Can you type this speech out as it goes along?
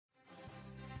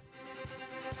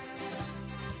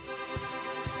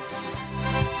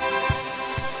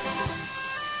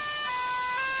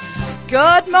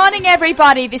Good morning,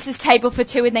 everybody. This is Table for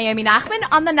Two with Naomi Nachman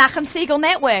on the Nachum Segal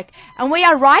Network. And we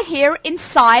are right here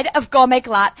inside of Gourmet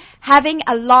Glatt having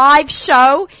a live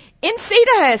show in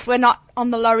Cedarhurst. We're not on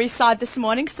the Lower East Side this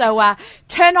morning, so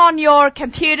turn on your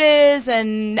computers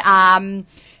and apps.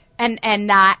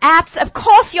 Of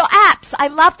course, your apps. I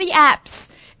love the apps.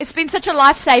 It's been such a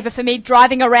lifesaver for me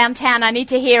driving around town. I need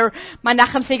to hear my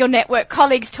Nachum Segal Network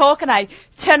colleagues talk, and I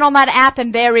turn on that app,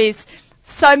 and there is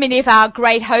so many of our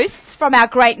great hosts from our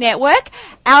great network.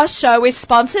 Our show is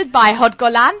sponsored by Hod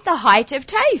Golan, the height of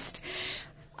taste.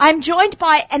 I'm joined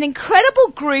by an incredible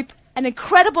group, an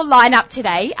incredible lineup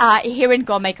today here in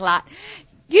Gourmet Glatt.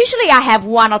 Usually I have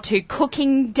one or two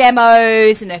cooking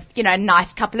demos and a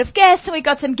nice couple of guests, and we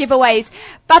got some giveaways.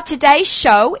 But today's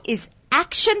show is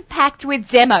action-packed with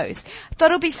demos. I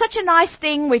thought it'll be such a nice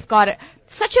thing. We've got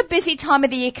such a busy time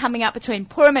of the year coming up between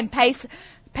Purim and Pesach.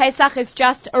 Pesach is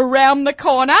just around the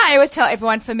corner. I always tell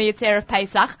everyone, for me, it's Erev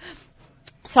Pesach.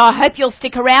 So I hope you'll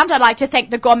stick around. I'd like to thank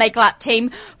the Gourmet Glatt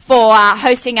team for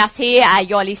hosting us here,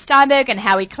 Yoli Steinberg and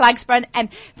Howie Klagsbrun, and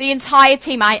the entire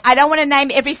team. I don't want to name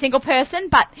every single person,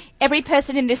 but every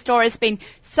person in this store has been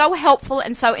so helpful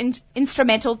and so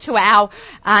instrumental to our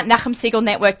Nachum Segal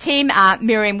Network team.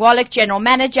 Miriam Wallach, General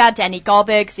Manager, Danny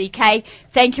Goldberg, ZK.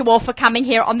 Thank you all for coming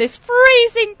here on this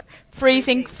freezing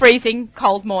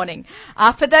cold morning.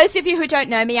 For those of you who don't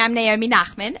know me, I'm Naomi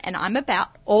Nachman, and I'm about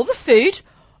all the food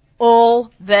all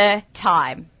the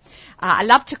time. I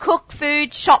love to cook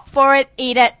food, shop for it,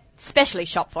 eat it, especially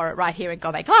shop for it right here in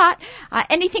Gourmet Glatt.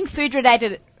 Anything food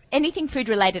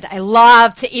related, I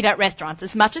love to eat at restaurants.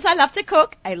 As much as I love to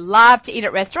cook, I love to eat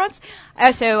at restaurants. I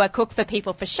also cook for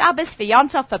people for Shabbos, for Yom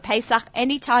Tov, for Pesach.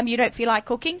 Anytime you don't feel like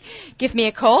cooking, give me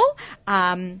a call.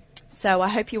 So I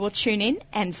hope you will tune in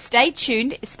and stay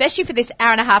tuned, especially for this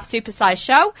hour-and-a-half supersized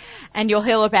show, and you'll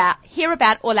hear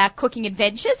about all our cooking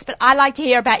adventures. But I like to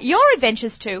hear about your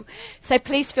adventures too. So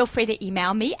please feel free to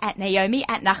email me at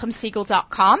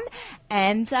naomi@nachumsegal.com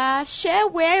and share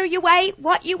where you ate,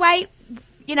 what you ate,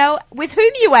 with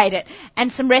whom you ate it,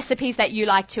 and some recipes that you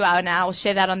like to, and I'll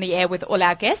share that on the air with all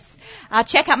our guests.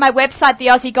 Check out my website,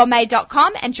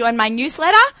 theaussiegourmet.com, and join my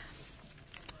newsletter.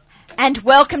 And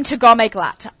welcome to Gourmet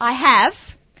Glatt. I have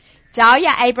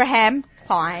Dahlia Abraham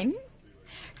Klein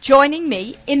joining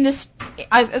me in the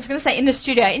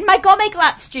studio, in my Gourmet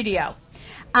Glatt studio.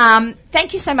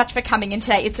 Thank you so much for coming in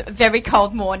today. It's a very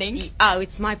cold morning. Oh,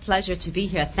 it's my pleasure to be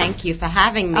here. Thank you for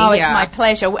having me here. Oh, it's my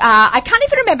pleasure. I can't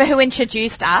even remember who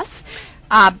introduced us.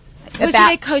 Was it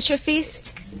a kosher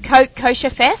feast? Kosher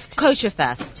Fest? Kosher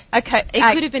Fest. Okay. It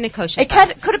could have been a kosher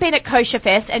fest. It could have been a kosher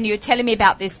fest, and you were telling me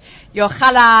about this, your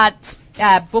Challah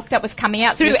book that was coming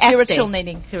out through spiritual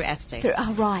knitting. Through Esti.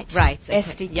 Oh, right. Right.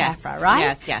 Esti yes. Kafra,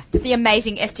 right? Yes. The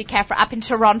amazing Esti Kafra up in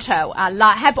Toronto.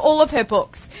 Have all of her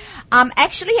books.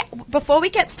 Actually, before we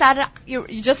get started, you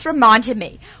just reminded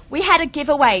me, we had a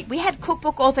giveaway. We had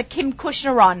cookbook author Kim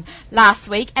Kushner on last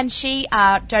week, and she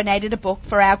donated a book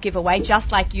for our giveaway,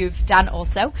 just like you've done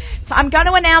also. So I'm going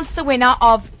to announce the winner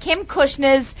of Kim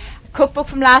Kushner's cookbook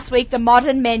from last week, The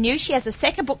Modern Menu. She has a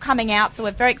second book coming out, so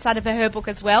we're very excited for her book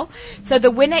as well. So the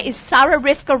winner is Sarah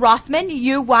Rivka Rothman.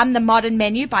 You won The Modern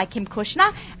Menu by Kim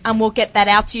Kushner, and we'll get that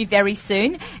out to you very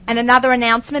soon. And another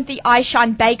announcement, the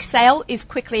iShine Bake Sale is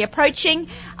quickly approaching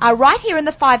right here in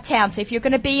the Five Towns. So if you're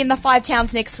going to be in the Five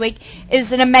Towns next week, it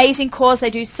is an amazing cause. They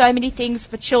do so many things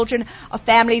for children or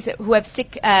families who have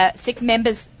sick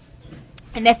members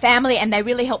in their family, and they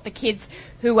really help the kids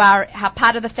who are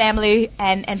part of the family,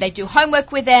 and they do homework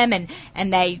with them, and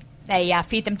they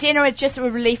feed them dinner. It's just a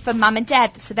relief for mum and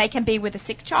dad, so they can be with a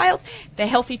sick child. The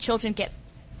healthy children get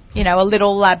a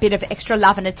little bit of extra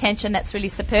love and attention. That's really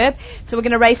superb. So we're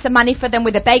going to raise some money for them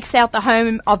with a bake sale at the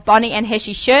home of Bonnie and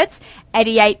Heshi Shirts,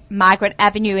 88 Margaret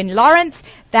Avenue in Lawrence.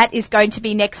 That is going to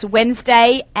be next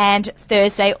Wednesday and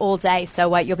Thursday all day.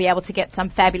 So you'll be able to get some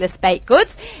fabulous baked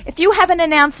goods. If you have an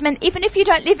announcement, even if you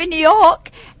don't live in New York,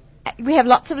 we have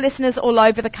lots of listeners all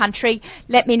over the country.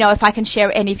 Let me know if I can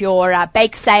share any of your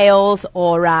bake sales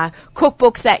or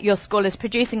cookbooks that your school is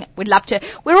producing. We'd love to.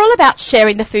 We're all about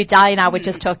sharing the food. Dahlia and I were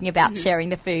just talking about sharing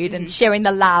the food and sharing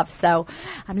the love. So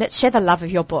let's share the love of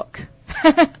your book.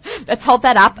 Let's hold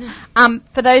that up.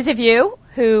 For those of you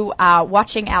who are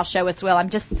watching our show as well, I'm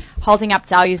just holding up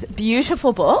Dahlia's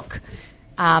beautiful book,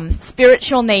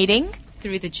 Spiritual Kneading.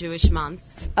 Through the Jewish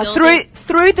months.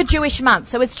 Through the Jewish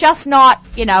months. So it's just not,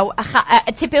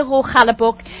 a typical challah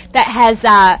book that has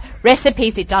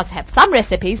recipes. It does have some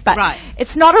recipes, but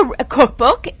It's not a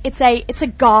cookbook. It's a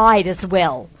guide as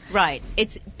well. Right.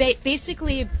 It's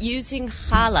basically using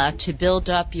challah to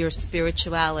build up your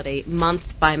spirituality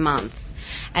month by month.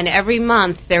 And every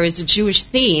month there is a Jewish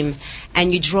theme,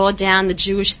 and you draw down the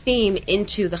Jewish theme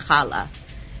into the challah.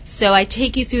 So I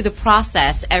take you through the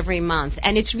process every month,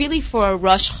 and it's really for a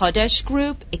Rosh Chodesh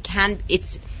group.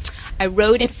 I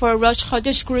wrote it for a Rosh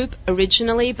Chodesh group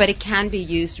originally, but it can be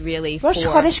used really Rosh for...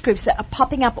 Chodesh groups are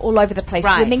popping up all over the place.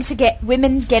 Right.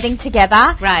 Women getting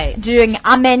together, Right. doing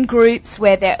Amen groups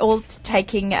where they're all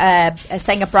taking,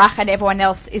 saying a bracha and everyone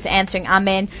else is answering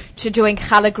Amen, to doing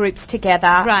challah groups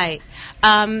together. Right.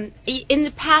 In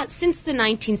the past, since the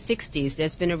 1960s,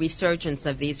 there's been a resurgence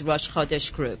of these Rosh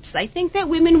Chodesh groups. I think that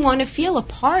women want to feel a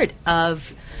part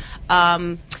of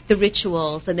the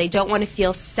rituals, and they don't want to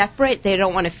feel separate. They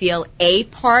don't want to feel a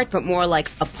part, but more like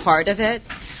a part of it.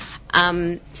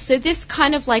 So this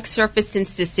kind of like surfaced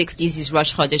since the 60s, these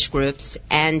Rosh Chodesh groups.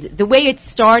 And the way it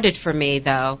started for me,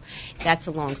 though, that's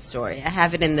a long story. I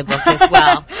have it in the book as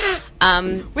well.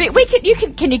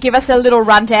 Can you give us a little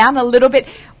rundown, a little bit?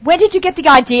 When did you get the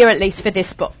idea, at least, for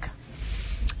this book?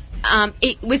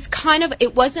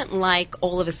 It wasn't like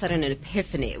all of a sudden an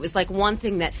epiphany. It was like one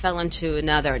thing that fell into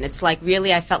another. And it's like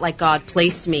really I felt like God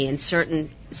placed me in certain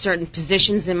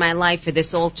positions in my life for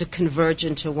this all to converge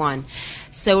into one.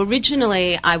 So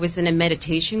originally I was in a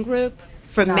meditation group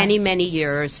for many, many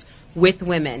years with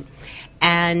women.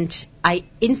 And I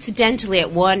incidentally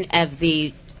at one of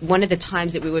the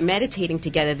times that we were meditating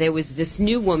together, there was this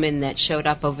new woman that showed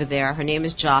up over there. Her name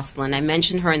is Jocelyn. I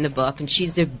mentioned her in the book, and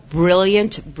she's a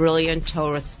brilliant, brilliant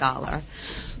Torah scholar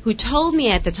who told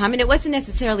me at the time, and it wasn't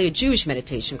necessarily a Jewish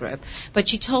meditation group, but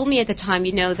she told me at the time,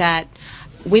 that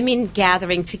women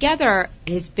gathering together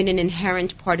has been an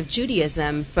inherent part of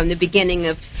Judaism from the beginning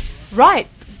of... Right.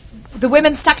 The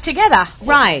women stuck together.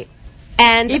 Right.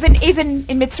 And even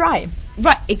in Mitzrayim.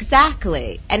 Right,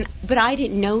 exactly. But I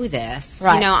didn't know this.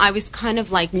 Right. I was kind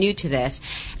of like new to this.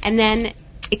 And then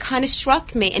it kind of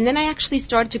struck me. And then I actually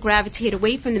started to gravitate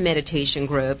away from the meditation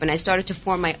group. And I started to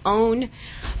form my own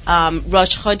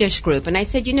Rosh Chodesh group. And I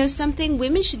said, something?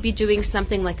 Women should be doing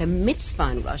something like a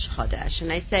mitzvah in Rosh Chodesh.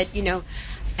 And I said,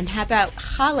 and how about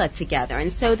challah together?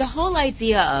 And so the whole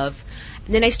idea of...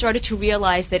 And then I started to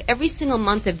realize that every single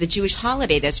month of the Jewish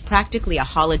holiday, there's practically a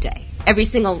holiday. Every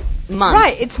single month.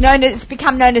 Right. It's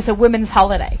become known as a women's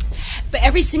holiday. But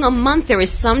every single month there is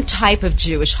some type of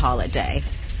Jewish holiday.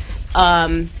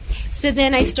 So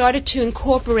then I started to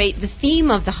incorporate the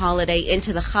theme of the holiday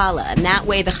into the challah, and that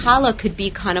way the challah could be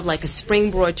kind of like a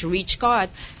springboard to reach God,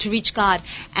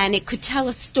 and it could tell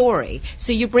a story.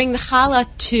 So you bring the challah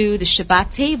to the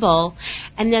Shabbat table,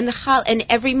 and then the challah, and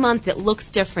every month it looks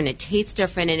different, it tastes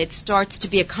different, and it starts to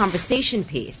be a conversation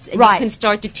piece. And right. You can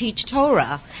start to teach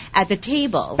Torah at the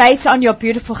table based on your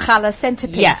beautiful challah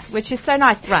centerpiece, yes. Which is so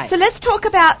nice. Right. So let's talk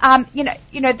about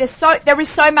there is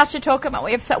so much to talk about.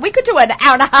 We could do an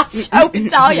hour and a half show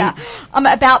with Dalia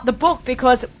about the book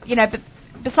because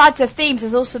besides the themes,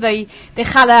 there's also the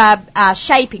challah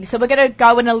shaping. So we're going to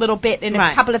go in a little bit in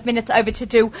a couple of minutes over to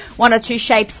do one or two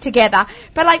shapes together.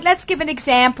 But let's give an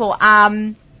example.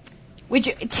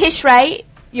 Tishrei,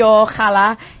 your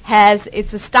challah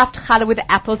it's a stuffed challah with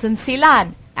apples and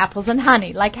silan. Apples and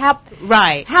honey.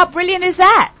 How brilliant is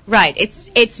that? Right.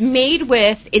 It's made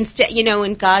with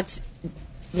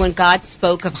when God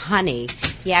spoke of honey,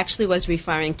 he actually was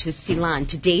referring to silan,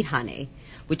 to date honey,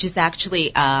 which is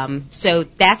actually so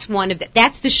that's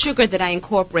that's the sugar that I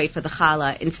incorporate for the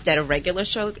challah instead of regular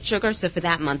sugar. So for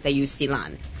that month I use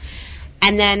silan,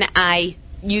 and then I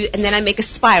make a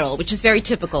spiral, which is very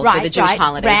typical for the Jewish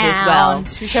holidays round,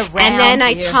 as well. And then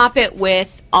I top it with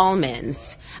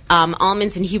almonds.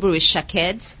 Almonds in Hebrew is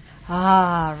shaked.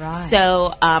 Ah, right.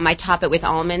 So I top it with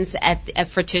almonds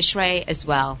for Tishrei as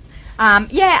well. I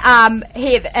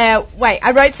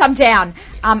wrote some down.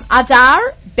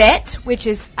 Adar Bet, which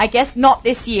is, I guess, not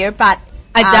this year, but...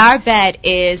 Adar Bet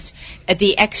is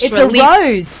the extra... It's a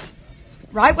rose,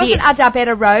 right? Wasn't Adar Bet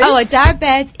a rose? Oh, Adar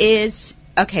Bet is...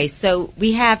 Okay, so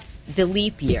we have the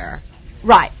leap year.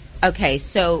 Right. Okay,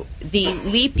 so the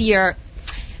leap year...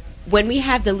 When we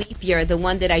have the leap year, the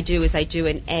one that I do is I do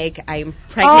an egg. I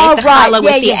impregnate the challah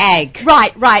with the egg.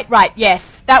 Right. Yes,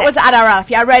 that was Adar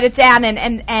Aleph. I wrote it down,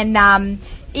 and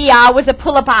Iyar was a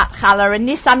pull-apart challah, and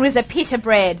Nisan was a pita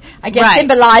bread. I guess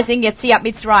symbolizing Yetziat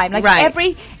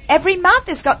Mitzrayim. Every month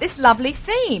has got this lovely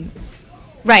theme.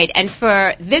 Right, and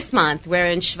for this month, we're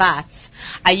in Shvat.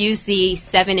 I use the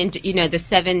seven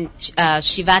Shivat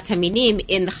Haminim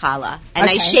in the challah, and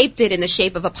I shaped it in the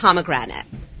shape of a pomegranate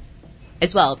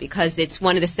as well, because it's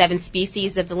one of the 7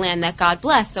 species of the land that God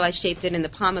blessed, so I shaped it in the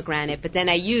pomegranate, but then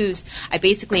I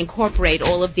basically incorporate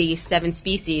all of the 7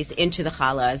 species into the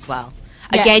challah as well.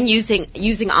 Yeah. Again,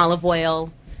 using olive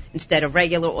oil, instead of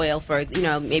regular oil for,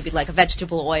 maybe like a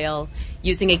vegetable oil,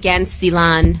 using again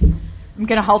Ceylon. I'm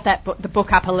going to hold the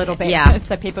book up a little bit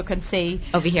so people can see.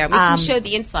 Over here. We can show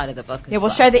the inside of the book as well. Yeah, we'll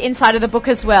show the inside of the book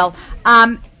as well.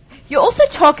 You also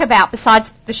talk about, besides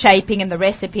the shaping and the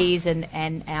recipes,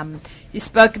 and you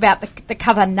spoke about the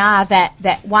kavanah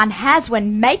that one has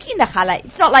when making the challah.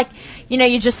 It's not like,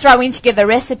 you just throw in together the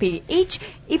recipe.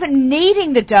 Even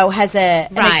kneading the dough has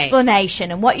an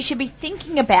explanation and what you should be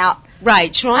thinking about.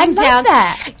 Right. Drawing down.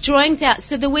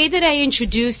 So the way that I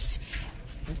introduce,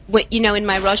 in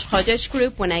my Rosh Chodesh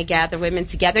group, when I gather women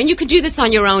together, and you could do this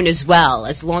on your own as well,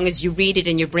 as long as you read it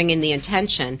and you bring in the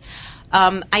intention.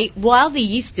 While the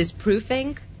yeast is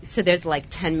proofing, so there's like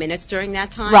 10 minutes during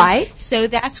that time. Right. So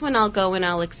that's when I'll go and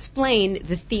I'll explain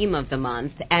the theme of the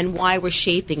month and why we're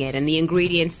shaping it and the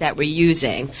ingredients that we're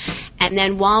using. And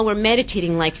then while we're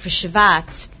meditating, like for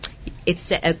Shabbat,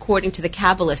 it's according to the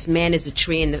Kabbalist, man is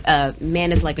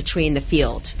like a tree in the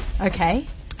field. Okay.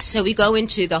 So we go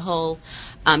into the whole,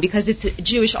 because it's a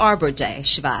Jewish Arbor Day,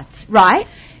 Shabbat. Right.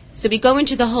 So we go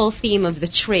into the whole theme of the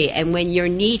tree, and when you're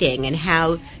kneading and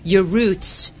how your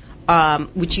roots,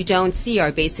 which you don't see,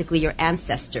 are basically your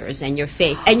ancestors and your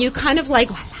faith, and you kind of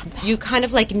like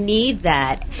knead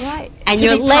that, right? And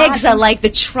your legs are like the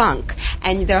trunk,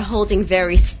 and they're holding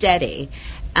very steady.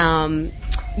 And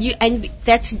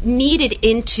that's kneaded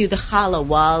into the challah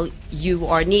while you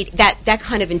are kneading that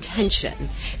kind of intention.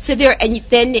 So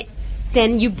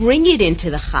then you bring it into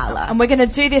the challah, and we're going to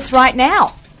do this right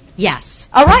now. Yes.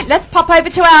 All right, let's pop over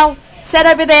to our set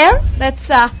over there.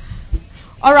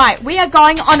 All right, we are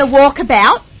going on a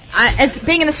walkabout. As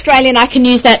being an Australian, I can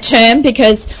use that term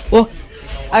because,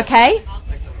 okay.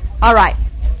 All right.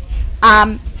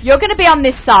 You're going to be on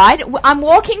this side. I'm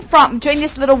doing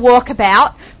this little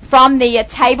walkabout from the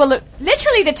table,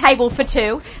 literally the table for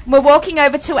two. We're walking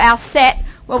over to our set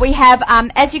where we have,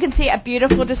 as you can see, a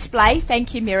beautiful display.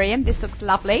 Thank you, Miriam. This looks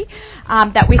lovely,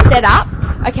 that we set up.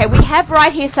 Okay, we have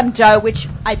right here some dough, which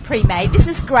I pre-made. This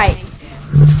is great.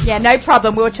 Yeah, no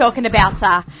problem. We were talking about,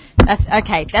 I'm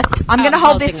going to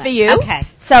hold this for you. Okay.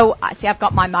 So, see, I've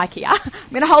got my mic here. I'm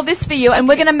going to hold this for you, and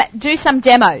we're going to do some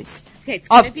demos. Okay, it's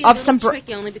going to be a little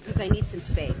tricky only because I need some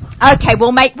space. Okay,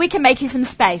 we can make you some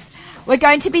space. We're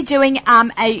going to be doing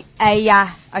okay, I'm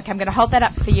going to hold that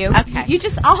up for you. Okay.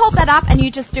 I'll hold that up and you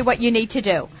just do what you need to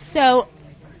do. So,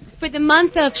 for the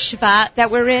month of Shvat that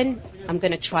we're in, I'm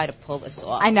going to try to pull this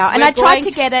off. I know, and I tried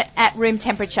to get it at room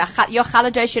temperature. Your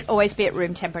challah dough should always be at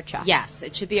room temperature. Yes,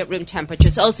 it should be at room temperature.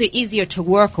 It's also easier to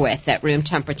work with at room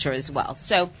temperature as well.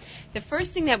 So, the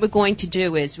first thing that we're going to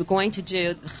do is we're going to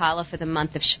do the challah for the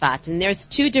month of Shvat, and there's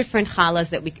two different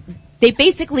challahs they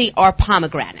basically are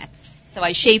pomegranates. So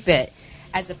I shape it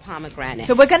as a pomegranate.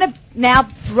 So we're going to now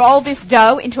roll this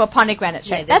dough into a pomegranate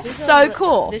shape. That's so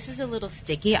cool. This is a little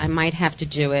sticky. I might have to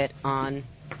do it on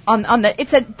the.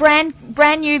 It's a brand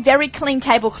new, very clean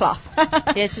tablecloth.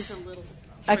 This is a little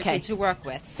tricky to work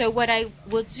with. So what I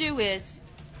will do is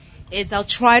I'll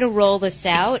try to roll this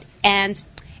out, and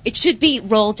it should be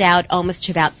rolled out almost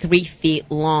to about 3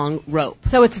 feet long rope.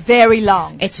 So it's very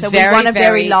long. It's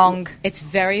very long. It's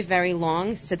very, very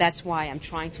long. So that's why I'm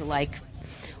trying to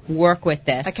work with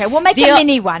this. Okay, we'll make a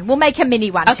mini one.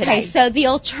 Okay, today. So the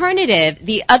alternative,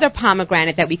 the other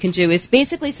pomegranate that we can do is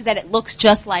basically so that it looks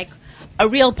just like a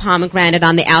real pomegranate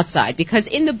on the outside, because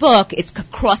in the book it's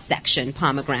cross-section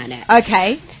pomegranate.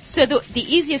 Okay. So the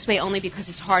easiest way, only because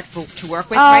it's hard to work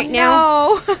with right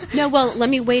now. No, well, let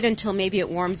me wait until maybe it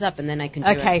warms up and then I can do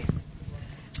it. Okay.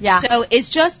 Yeah. So it's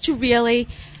just to really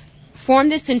form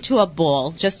this into a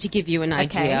ball, just to give you an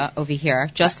idea over here,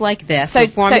 just like this. So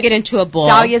forming it into a ball.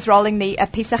 Dahlia's rolling a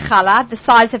piece of challah, the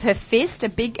size of her fist, a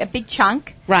big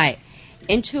chunk. Right.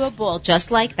 Into a ball,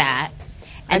 just like that.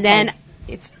 And then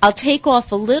I'll take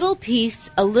off a little piece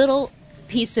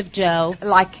of dough,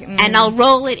 and I'll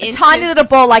roll it into a tiny little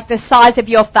ball like the size of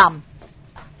your thumb.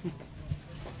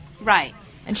 Right.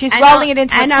 And she's rolling it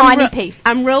into a tiny piece.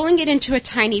 I'm rolling it into a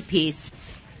tiny piece.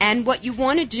 And what you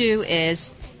want to do is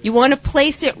you want to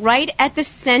place it right at the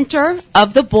center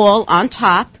of the ball on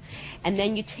top, and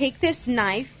then you take this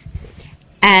knife,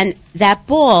 and that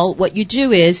ball, what you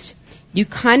do is you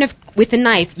with a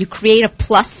knife, you create a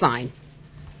plus sign.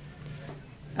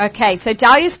 Okay, so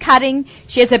Dahlia's cutting.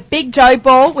 She has a big dough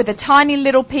ball with a tiny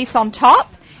little piece on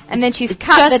top, and then she's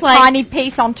cut tiny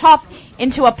piece on top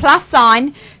into a plus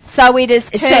sign, so it is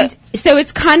turned. So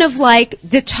it's kind of like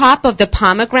the top of the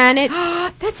pomegranate.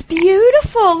 That's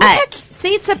beautiful.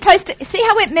 See, it's supposed to. See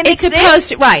how it mimics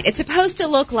It's supposed to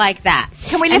look like that.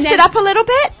 Can we lift it up a little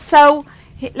bit? So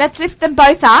Let's lift them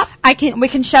both up. I can. We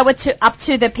can show it up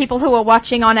to the people who are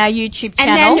watching on our YouTube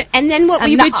channel. And then what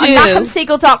we would do.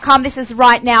 NachumSegal.com. This is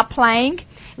right now playing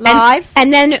live.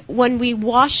 And then when we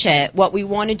wash it, what we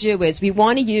want to do is we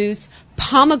want to use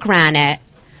pomegranate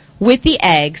with the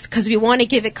eggs because we want to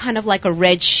give it kind of like a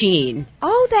red sheen.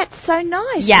 Oh, that's so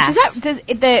nice. Yes. Does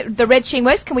the red sheen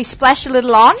works? Can we splash a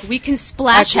little on? We can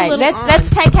splash a little on. Let's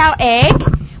take our egg.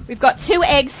 We've got 2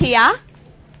 eggs here.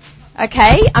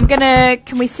 Okay,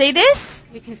 can we see this?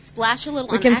 We can splash a little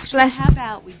on. We can splash. How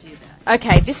about we do this?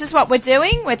 Okay, this is what we're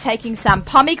doing. We're taking some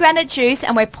pomegranate juice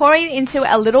and we're pouring it into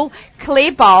a little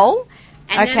clear bowl.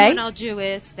 And then what I'll do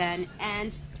is and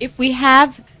if we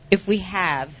have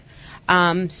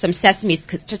some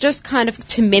sesames, just kind of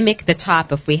to mimic the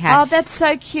top if we have. Oh, that's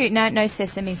so cute. No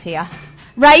sesames here.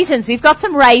 Raisins. We've got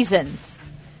some raisins.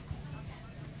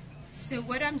 So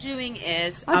what I'm doing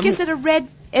is... it gives it a red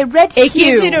hue. It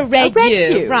gives it a red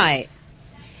hue. Right.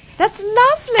 That's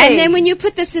lovely. And then when you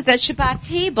put this at the Shabbat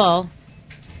table,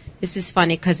 this is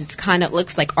funny because it kind of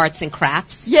looks like arts and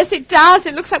crafts. Yes, it does.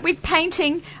 It looks like we're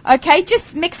painting. Okay,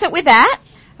 just mix it with that.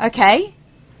 Okay.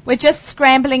 We're just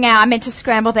scrambling out. I meant to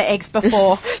scramble the eggs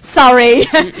before. Sorry.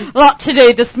 A lot to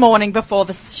do this morning before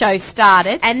the show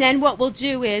started. And then what we'll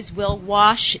do is we'll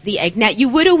wash the egg. Now, you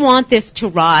wouldn't want this to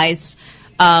rise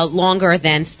longer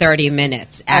than 30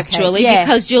 minutes, actually,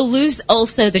 because you'll lose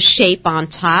also the shape on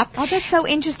top. Oh, that's so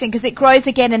interesting, because it grows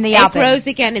again in the oven. It grows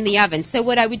again in the oven. So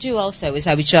what I would do also is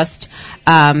I would just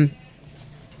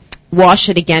wash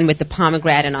it again with the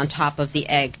pomegranate on top of the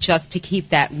egg, just to keep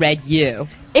that red hue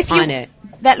on it.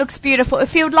 That looks beautiful.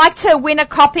 If you would like to win a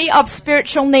copy of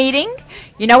Spiritual Kneading,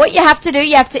 you know what you have to do?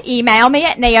 You have to email me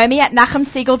at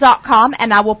naomi@nachumsegal.com,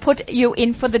 and I will put you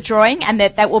in for the drawing, and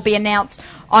that will be announced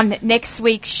on next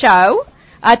week's show.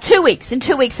 2 weeks. In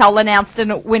 2 weeks, I'll announce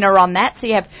the winner on that. So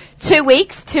you have 2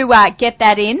 weeks to get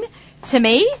that in to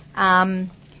me.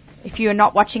 If you're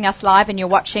not watching us live and you're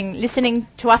listening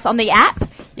to us on the app,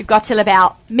 you've got till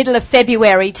about middle of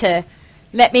February to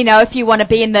let me know if you want to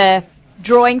be in the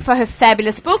drawing for her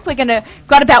fabulous book.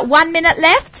 Got about 1 minute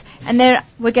left, and then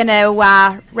we're going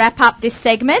to wrap up this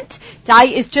segment. Di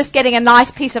is just getting a nice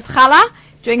piece of challah,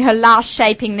 doing her last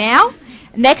shaping now.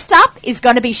 Next up is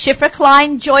going to be Shifra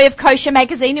Klein, Joy of Kosher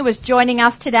Magazine, who is joining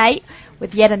us today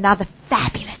with yet another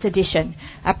fabulous edition,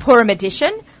 a Purim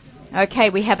edition. Okay,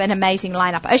 we have an amazing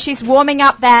lineup. Oh, she's warming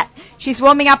up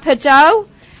her dough.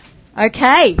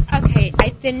 Okay. Okay,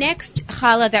 the next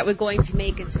challah that we're going to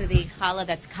make is for the challah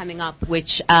that's coming up,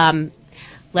 which,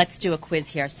 let's do a quiz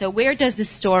here. So where does the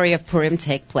story of Purim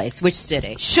take place? Which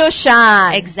city?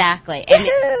 Shushan. Exactly.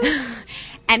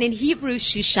 And in Hebrew,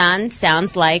 Shushan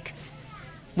sounds like,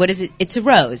 what is it? It's a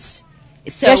rose.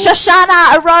 So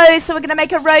Shoshana, a rose, so we're going to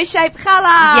make a rose-shaped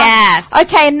challah. Yes.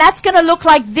 Okay, and that's going to look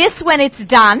like this when it's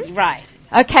done. Right.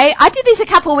 Okay, I did these a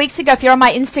couple of weeks ago. If you're on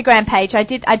my Instagram page, I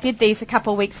did these a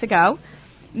couple of weeks ago.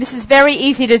 This is very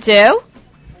easy to do.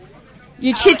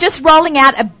 You're just rolling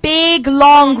out a big,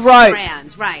 long rope.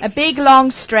 Strand, right. A big,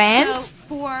 long strand. So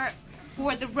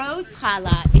for the rose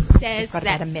challah, it says We've got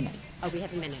about a minute. Oh, we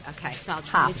have a minute. Okay, so I'll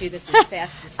try to do this as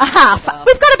fast as possible. A half.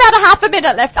 We've got about a half a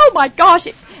minute left. Oh, my gosh.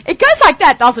 It goes like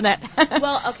that, doesn't it?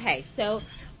 Well, okay, so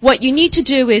what you need to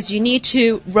do is you need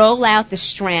to roll out the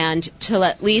strand till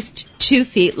at least 2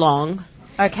 feet long.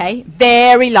 Okay,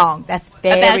 very long. That's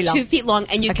very long. About 2 feet long,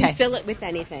 and you can fill it with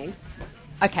anything.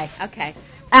 Okay. Okay.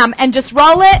 And just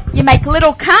roll it. You make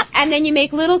little cuts. And then you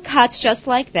make little cuts just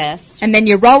like this. And then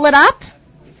you roll it up.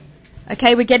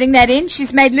 Okay, we're getting that in.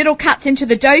 She's made little cuts into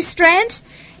the dough strand.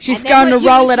 She's going to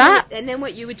roll it up. And then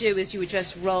what you would do is you would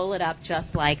just roll it up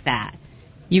just like that.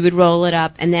 You would roll it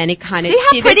up, and then it kind of... See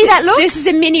how pretty that looks? This is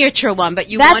a miniature one, but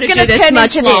you want to do this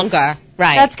much longer.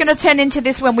 Right. That's going to turn into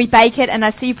this when we bake it, and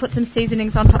I see you put some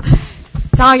seasonings on top.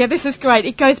 Daria, this is great.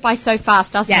 It goes by so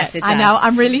fast, doesn't it? Yes, it does. I know.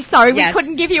 I'm really sorry. Yes. We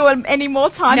couldn't give you any more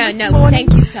time this No, morning.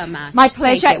 thank you so much. My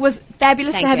pleasure. It was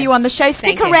fabulous to have you on the show.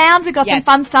 Stick Thank around. We've got some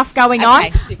fun stuff going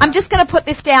on. Super. I'm just going to put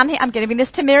this down here. I'm giving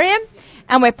this to Miriam,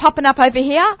 and we're popping up over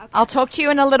here. Okay. I'll talk to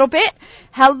you in a little bit.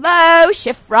 Hello,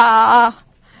 Shifra.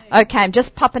 Okay, I'm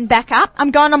just popping back up.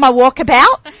 I'm going on my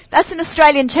walkabout. That's an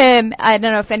Australian term. I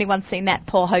don't know if anyone's seen that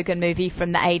Paul Hogan movie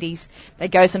from the 80s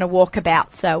that goes on a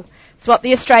walkabout. So it's what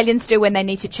the Australians do when they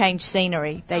need to change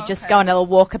scenery. They just go on a little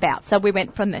walkabout. So we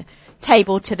went from the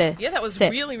table to the... Yeah, that was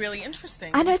really, really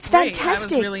interesting. I know, it's great.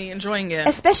 fantastic. I was really enjoying it.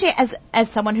 Especially as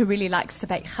someone who really likes to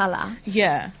bake challah.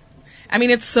 Yeah. I mean,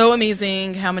 it's so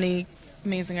amazing how many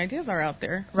amazing ideas are out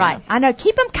there. Right. Yeah. I know.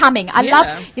 Keep them coming. I love,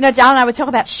 Dal and I would talk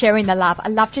about sharing the love. I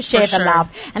love to share the love.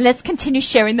 And let's continue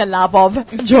sharing the love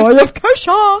of Joy of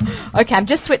Kosher. Okay, I'm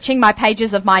just switching my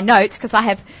pages of my notes because I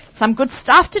have some good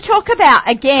stuff to talk about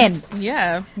again.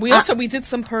 Yeah. We did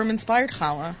some Purim-inspired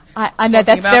challah. I know,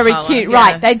 that's very cute. Yeah.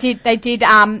 Right. They did,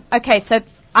 okay, so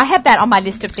I have that on my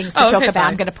list of things to talk about. Fine.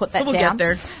 I'm going to put that we'll down.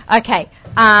 Get there. Okay.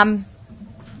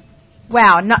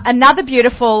 Wow. Another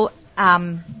beautiful,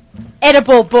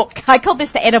 edible book. I call this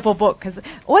the edible book because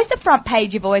always the front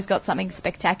page, you've always got something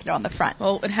spectacular on the front.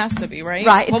 Well, it has to be, right?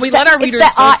 Right. Well, we let our readers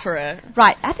vote for it.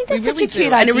 Right. I think that's we really such a cute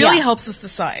do. idea. And it really helps us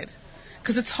decide.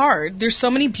 Because it's hard. There's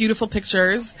so many beautiful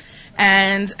pictures.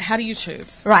 And how do you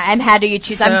choose? Right. And how do you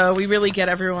choose? So we really get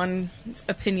everyone's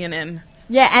opinion in.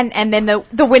 Yeah. And then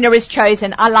the winner is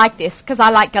chosen. I like this because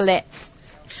I like galettes.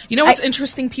 You know what's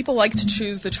interesting? People like to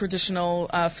choose the traditional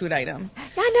food item. Yeah,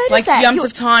 I noticed like that. Yom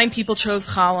Tov time, people chose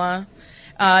challah.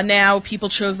 Now people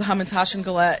chose the hamantash and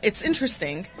galette. It's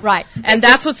interesting. Right. And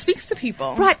that's what speaks to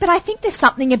people. Right, but I think there's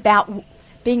something about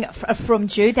being a frum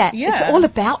Jew that it's all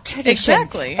about tradition.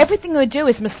 Exactly. Everything we do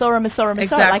is Masorah.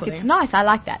 Exactly. Like, it's nice. I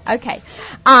like that. Okay.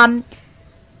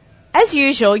 As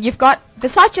usual, you've got,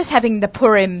 besides just having the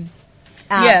Purim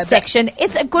section,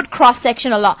 it's a good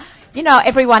cross-section a lot. You know,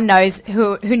 everyone knows,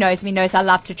 who knows me knows I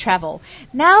love to travel.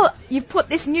 Now you've put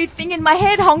this new thing in my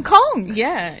head, Hong Kong.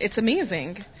 Yeah, it's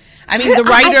amazing. I mean, the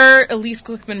writer, Elise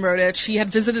Glickman, wrote it. She had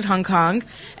visited Hong Kong,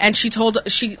 and she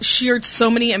shared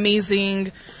so many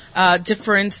amazing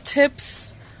different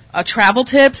tips, travel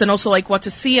tips, and also like what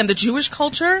to see and the Jewish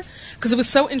culture, because it was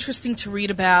so interesting to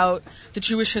read about the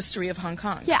Jewish history of Hong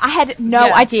Kong. Yeah, I had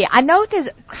no idea. I know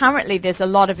there's a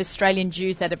lot of Australian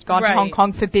Jews that have gone to Hong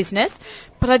Kong for business,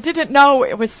 but I didn't know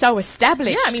it was so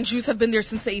established. Yeah, I mean, Jews have been there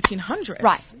since the 1800s.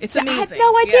 Right. It's amazing. I had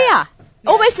no idea. Yeah.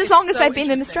 Almost as long as they've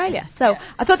been in Australia. So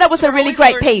I thought that was a really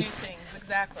great piece.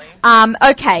 Exactly.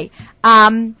 Okay.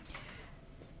 The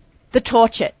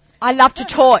torch it. I love to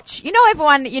torch. You know,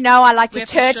 everyone, I like to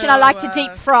torch and I like to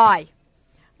deep fry.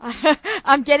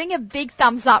 I'm getting a big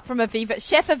thumbs up from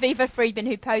Chef Aviva Friedman,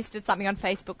 who posted something on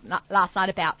Facebook last night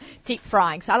about deep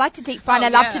frying. So I like to deep fry and I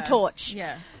love to torch.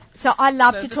 Yeah. So I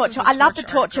love to torch. I love the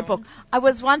torture book. I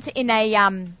was once in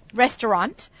a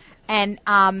restaurant and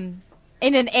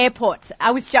in an airport.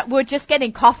 We were just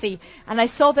getting coffee and I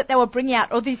saw that they were bringing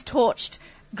out all these torched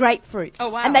grapefruit. Oh,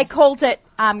 wow. And they called it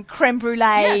creme brulee.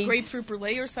 Yeah, grapefruit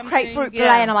brulee or something. Grapefruit brulee,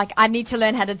 and I'm like, I need to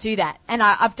learn how to do that. And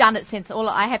I've done it since. All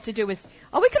I have to do is,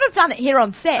 we could have done it here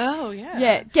on set. Oh, yeah.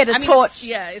 Yeah, get a torch.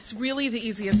 It's really the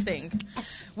easiest thing.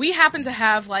 We happen to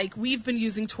have, we've been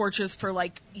using torches for,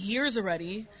 years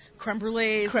already, creme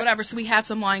brulees, whatever, so we had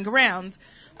some lying around.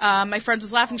 My friend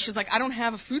was laughing. She's like, I don't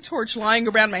have a food torch lying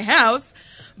around my house.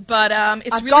 But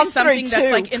it's really something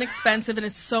that's inexpensive and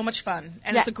it's so much fun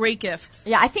and it's a great gift.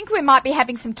 Yeah, I think we might be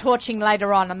having some torching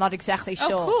later on. I'm not exactly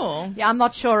sure. Oh, cool. Yeah, I'm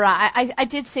not sure. I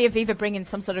did see Aviva bring in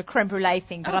some sort of creme brulee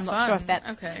thing, but I'm not sure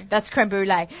if that's creme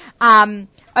brulee.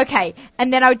 Okay,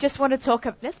 and then I just want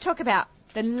to let's talk about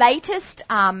the latest.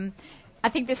 I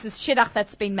think this is shidduch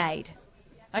that's been made.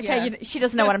 Okay, she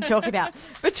doesn't know what I'm talking about.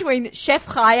 Between Chef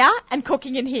Chaya and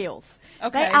Cooking in Heels.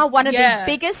 Okay. They are one of the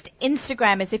biggest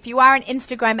Instagrammers. If you are on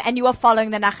Instagram and you are following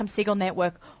the Nachum Segal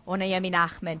Network or Naomi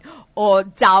Nachman or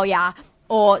Dahlia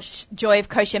or Joy of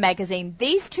Kosher Magazine,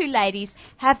 these two ladies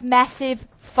have massive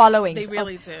followings. They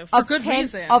really do. For good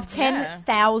reason. Of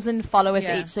 10,000 followers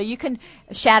each. So you can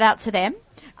shout out to them.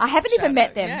 I haven't even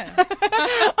met them. Yeah.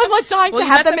 I'm dying to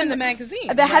have them in the magazine.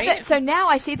 So now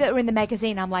I see that they're in the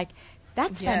magazine. I'm like,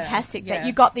 that's fantastic that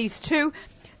you got these two.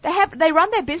 They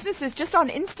run their businesses just on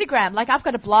Instagram. I've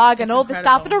got a blog and all the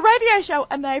stuff and a radio show,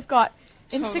 and they've got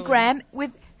Instagram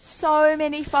with so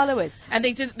many followers. And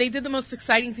they did the most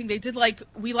exciting thing. They did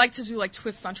we like to do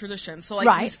twists on tradition. So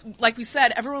we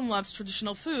said, everyone loves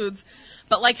traditional foods,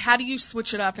 but how do you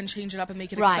switch it up and change it up and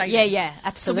make it exciting? Yeah,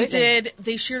 absolutely. So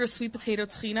they shared a sweet potato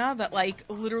trina that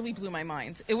literally blew my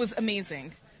mind. It was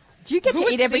amazing. Do you get to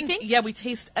eat everything? Yeah, we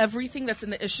taste everything that's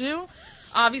in the issue.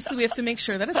 Obviously, we have to make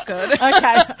sure that it's good.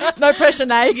 Okay. No pressure,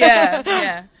 Nate.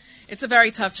 Yeah. It's a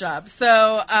very tough job.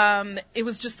 So it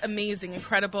was just amazing,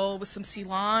 incredible, with some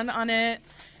Ceylon on it,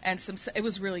 and it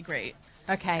was really great.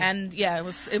 Okay. And it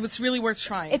was really worth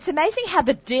trying. It's amazing how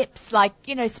the dips,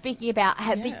 speaking about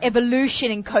how the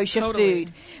evolution in kosher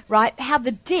food, right? How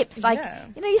the dips,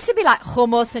 it used to be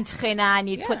hummus and tahina, and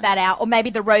you'd put that out, or maybe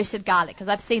the roasted garlic, because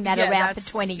I've seen that around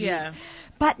for 20 years.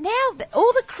 But now,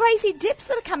 all the crazy dips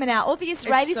that are coming out, all the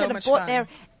Israelis that have bought their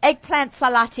eggplant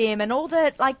salatim and all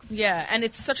the, Yeah, and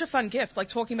it's such a fun gift,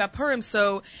 talking about Purim.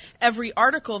 So every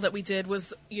article that we did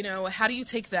was, how do you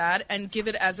take that and give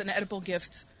it as an edible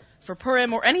gift for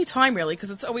Purim or any time, really,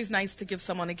 because it's always nice to give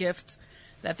someone a gift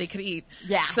that they could eat.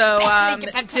 Yeah. So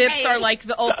dips are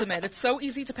the ultimate. It's so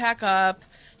easy to pack up.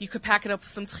 You could pack it up with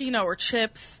some trina or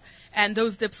chips. And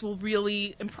those dips will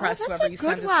really impress that's whoever a you good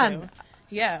send it one. to.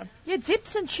 Yeah. Yeah,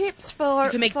 dips and chips for.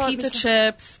 You can make for pita Mr.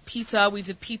 chips, pizza. We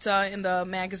did pizza in the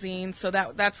magazine, so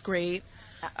that's great.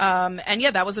 And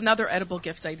yeah, that was another edible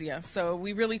gift idea. So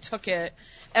we really took it,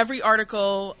 every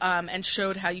article, and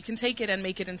showed how you can take it and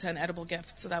make it into an edible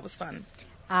gift. So that was fun.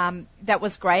 That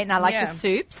was great, and I like Yeah. the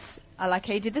soups. I like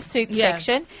how you did the soup Yeah.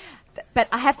 section. But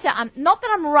I have to, not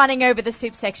that I'm running over the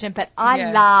soup section, but I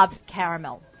Yeah. love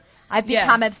caramel. I've Yeah.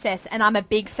 become obsessed, and I'm a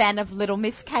big fan of Little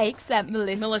Miss Cakes.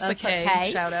 Melissa Kay,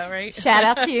 shout out, right? Shout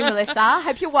out to you, Melissa.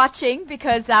 Hope you're watching,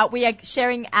 because we are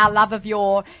sharing our love of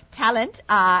your talent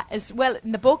as well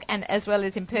in the book and as well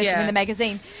as in person Yeah. in the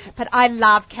magazine. But I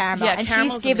love caramel, Yeah, and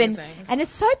caramel's she's given, amazing. and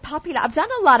it's so popular. I've done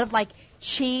a lot of like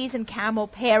cheese and caramel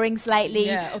pairings lately.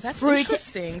 Yeah, oh, that's Fruit-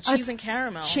 interesting. Cheese and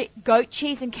caramel. Goat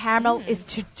cheese and caramel is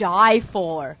to die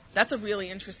for. That's a really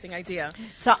interesting idea.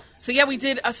 So yeah, we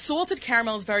did a salted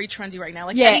caramel is very trendy right now.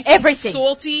 Like Yeah, anything everything.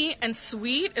 salty and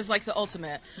sweet is like the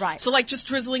ultimate. Right. So like just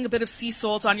drizzling a bit of sea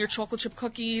salt on your chocolate chip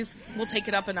cookies will take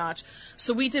it up a notch.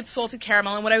 So we did salted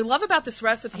caramel, and what I love about this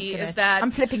recipe is that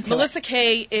I'm flipping to Melissa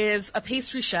Kay is a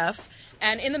pastry chef,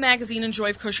 and in the magazine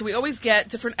Enjoy of Kosher, we always get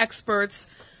different experts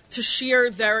to share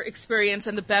their experience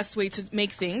and the best way to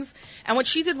make things. And what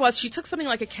she did was she took something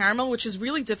like a caramel, which is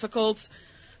really difficult.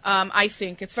 I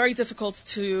think it's very difficult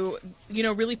to,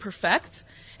 really perfect.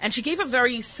 And she gave a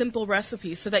very simple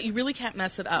recipe so that you really can't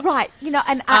mess it up. right,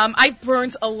 and I've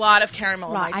burnt a lot of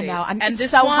caramel Right, in my I days. know, and and it's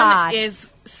this so one hard. is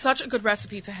such a good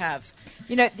recipe to have.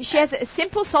 she has a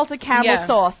simple salted caramel Yeah.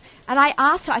 sauce. And I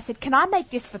asked her, I said, can I make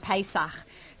this for Pesach?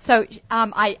 So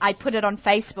I put it on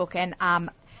Facebook, and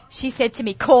she said to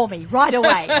me, call me right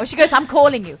away. Or she goes, I'm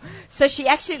calling you. So she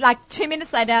actually, 2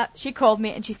 minutes later, she called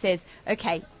me and she says,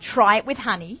 okay, try it with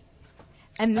honey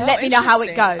and let me know how it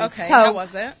interesting. goes. Okay, so how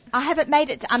was it? I haven't made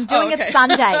it. I'm doing okay. it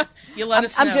Sunday. You let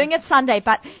us I'm know. doing it Sunday,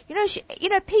 but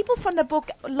people from the book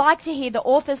like to hear the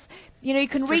authors. You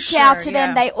can For reach sure, out to them.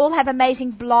 yeah. They all have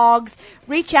amazing blogs.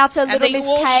 Reach out to And Little they Miss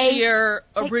all Kay. share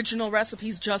original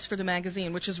recipes just for the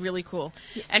magazine, which is really cool.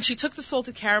 And she took the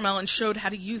salted caramel and showed how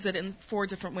to use it in 4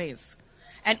 different ways.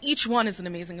 And each one is an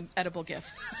amazing edible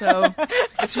gift. So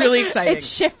it's really exciting. It's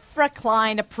Schifra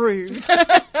Klein approved.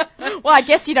 Well, I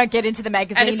guess you don't get into the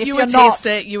magazine and if you you're would not. taste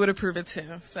it, you would approve it too.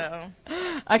 So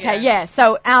Okay, yeah.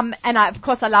 So, and of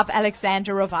course I love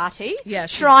Alexandra Rovati. Yeah,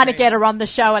 she's trying to great. get her on the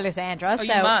show, Alexandra. Oh, so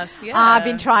you must, yeah. I've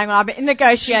been trying. I've been in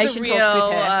negotiation she's a talks with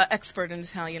real her. expert in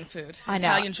Italian food. I know.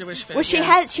 Italian Jewish food. Well, she yeah.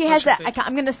 has Kosher a. food.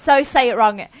 I'm going to say it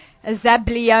wrong. A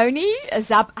Zablioni.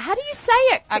 How do you say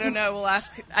it? I don't know. We'll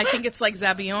ask. I think it's like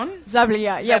Zabion. Zablion.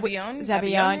 Yeah, Zabion? Zabion.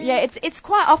 Zabion? Yeah, it's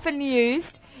quite often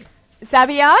used.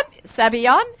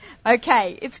 Zabion.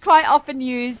 Okay, it's quite often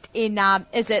used in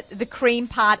is it the cream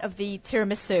part of the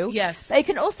tiramisu? Yes. But you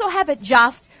can also have it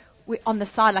just on the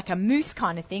side like a mousse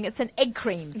kind of thing. It's an egg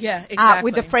cream. Yeah, exactly.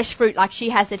 With the fresh fruit like she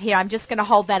has it here. I'm just going to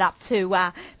hold that up to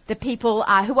the people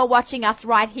who are watching us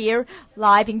right here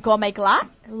live in Gourmet Glatt.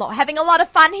 Having a lot of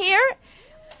fun here.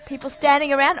 People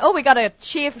standing around. Oh, we got a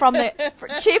cheer from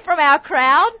our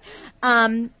crowd.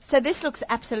 So this looks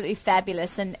absolutely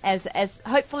fabulous, and as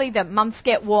hopefully the months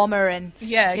get warmer and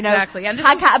Yeah, exactly. And this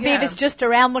Chag is- HaAviv yeah. is just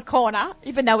around the corner.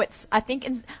 Even though it's, I think,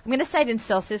 I'm going to say it in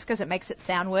Celsius because it makes it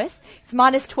sound worse. It's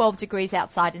minus 12 degrees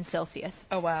outside in Celsius.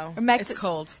 Oh wow, It makes it's it-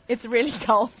 cold. It's really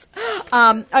cold.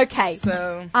 Okay.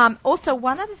 So Also,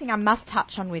 one other thing I must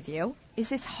touch on with you is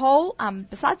this whole,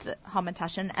 besides the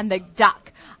hamantashen and the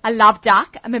duck. I love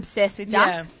duck. I'm obsessed with duck.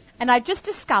 Yeah. And I just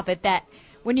discovered that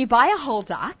when you buy a whole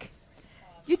duck,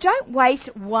 you don't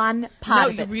waste one part No,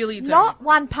 of you it. really don't. Not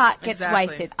one part gets Exactly.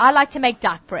 wasted. I like to make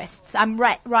duck breasts. I'm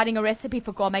writing a recipe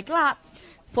for Gourmet Glatt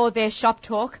for their shop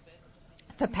talk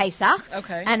for Pesach.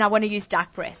 Okay. And I want to use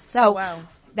duck breasts. So Oh, wow.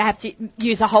 they have to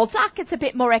use a whole duck. It's a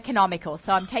bit more economical.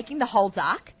 So I'm taking the whole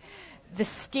duck. The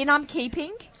skin I'm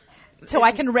keeping so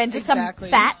I can render Exactly.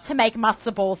 some fat to make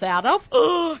matzo balls out of.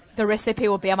 The recipe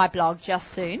will be on my blog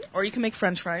just soon. Or you can make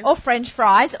French fries. Or French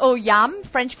fries. Oh, yum.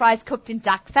 French fries cooked in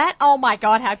duck fat. Oh, my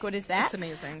God, how good is that? It's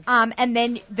amazing. And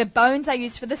then the bones I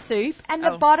use for the soup. And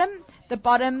the Oh.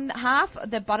 bottom half,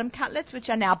 the bottom cutlets, which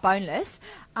are now boneless,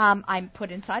 I put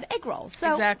inside egg rolls.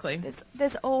 So Exactly.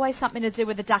 There's always something to do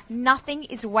with the duck. Nothing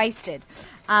is wasted.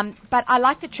 But I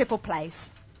like the triple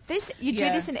place. You do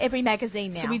Yeah. this in every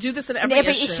magazine now. So we do this in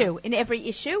every issue. In every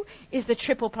issue is the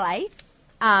triple play.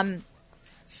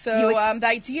 So You ex- the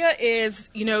idea is,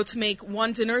 to make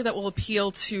one dinner that will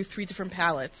appeal to 3 different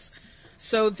palates.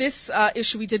 So this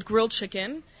issue we did grilled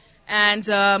chicken, and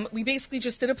we basically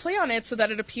just did a play on it so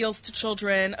that it appeals to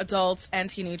children, adults, and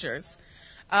teenagers.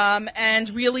 And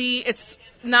really, it's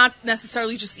not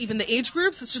necessarily just even the age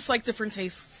groups. It's just like different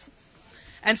tastes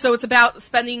And so it's about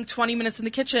spending 20 minutes in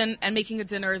the kitchen and making a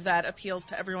dinner that appeals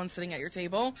to everyone sitting at your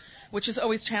table, which is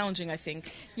always challenging, I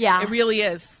think. Yeah. It really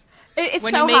is. It's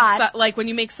when so you make hard. like when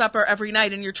you make supper every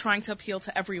night and you're trying to appeal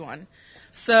to everyone.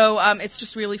 So it's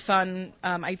just really fun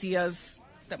ideas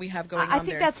that we have going I on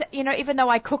think there. that's, even though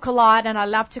I cook a lot and I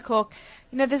love to cook,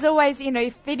 there's always,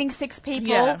 feeding 6 people,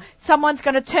 Yeah. someone's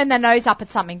going to turn their nose up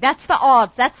at something. That's the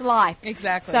odds. That's life.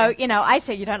 Exactly. So, I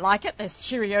say you don't like it, there's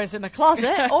Cheerios in the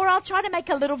closet, or I'll try to make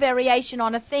a little variation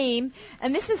on a theme.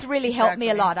 And this has really helped me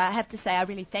a Exactly. lot. I have to say, I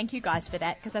really thank you guys for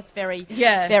that, because that's very,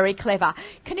 Yeah. very clever.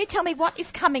 Can you tell me what is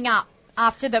coming up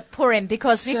after the Purim?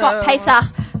 Because we've got So- Pesach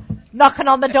knocking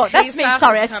on the door. That's me. Pesach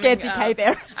Sorry, I is scared coming DK up.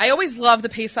 there. I always love the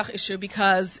Pesach issue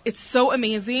because it's so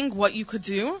amazing what you could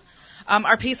do.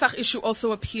 Our Pesach issue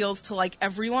also appeals to like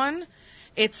everyone.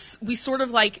 We sort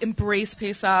of like embrace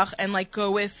Pesach and like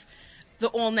go with the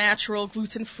all natural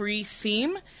gluten free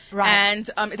theme. Right. And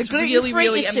it's The really, gluten-free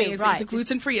really issue, amazing. right. The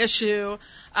gluten free issue.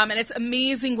 And it's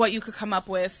amazing what you could come up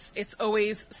with. It's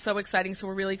always so exciting. So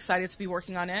we're really excited to be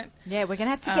working on it. Yeah, we're going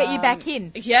to have to get you back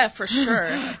in. Yeah, for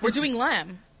sure. We're doing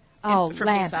lamb. For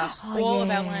lamb. Pesach. Oh, All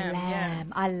yeah, about lamb. Yeah.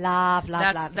 I love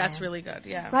That's lamb. really good.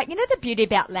 Yeah. Right, the beauty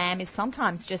about lamb is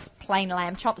sometimes just plain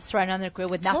lamb chops thrown on the grill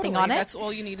with nothing Totally. on it. That's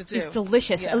all you need to do. It's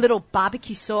delicious. Yeah. A little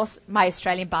barbecue sauce, my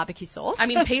Australian barbecue sauce. I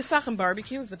mean, Pesach and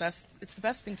barbecue is the best. It's the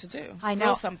best thing to do. I know.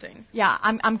 Grill something. Yeah,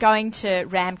 I'm going to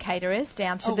Ram Caterers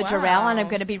down to Oh, the wow. Durrell, and I'm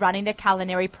going to be running the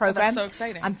culinary program. that's so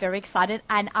exciting. I'm very excited.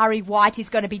 And Ari White is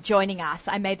going to be joining us.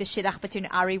 I made the shidduch between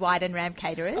Ari White and Ram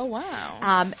Caterers. Oh,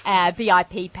 wow.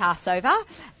 VIP Passover,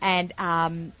 and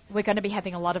we're going to be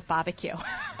having a lot of barbecue.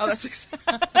 Oh, that's exciting.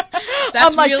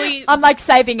 That's I'm like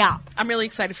saving up. I'm really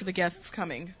excited for the guests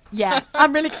coming. Yeah,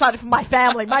 I'm really excited for my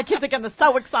family. My kids are going to be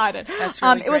so excited. That's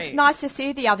really It was great. nice to see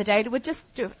you the other day. We'll just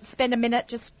spend a minute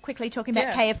just quickly talking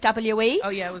about Yeah. KFWE. Oh,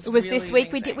 yeah, it was this really week.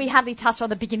 amazing. We hardly touched on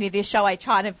the beginning of this show. I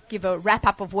tried to give a wrap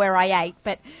up of where I ate,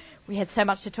 but we had so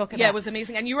much to talk about. Yeah, it was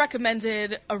amazing. And you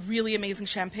recommended a really amazing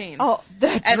champagne. Oh,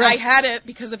 that's And right. I had it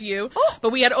because of you, Oh.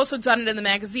 but we had also done it in the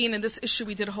magazine. In this issue,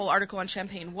 we did a whole article on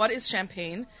champagne. What is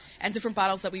champagne? And different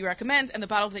bottles that we recommend. And the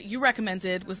bottle that you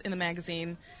recommended was in the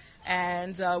magazine.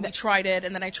 And we tried it,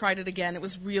 and then I tried it again. It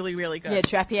was really, really good. Yeah,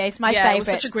 Drapier's my Yeah, favorite. it was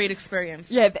such a great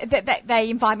experience. Yeah, they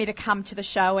invite me to come to the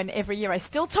show, and every year I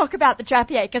still talk about the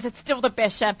Drapier because it's still the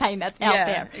best champagne that's out Yeah,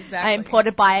 there. exactly.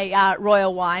 Imported by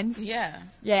Royal Wines. Yeah.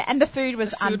 Yeah, and the food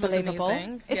was The food was unbelievable.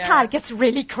 amazing. It's Yeah. hard; it gets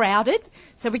really crowded,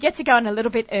 so we get to go in a little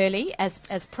bit early as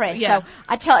press. Yeah. So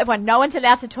I tell everyone, no one's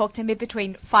allowed to talk to me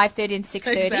between 5:30 and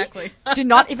 6:30. Exactly. Do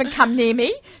not even come near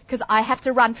me because I have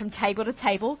to run from table to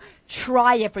table,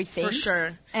 try everything. For sure.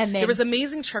 And then There was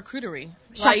amazing charcuterie.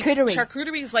 Charcuterie.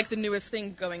 Charcuterie is like the newest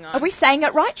thing going on. Are we saying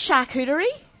it right? Charcuterie?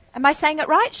 Am I saying it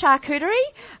right? Charcuterie?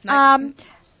 Nice.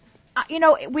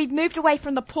 We've moved away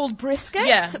from the pulled briskets.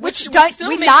 Yeah, which which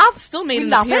we love. still made we an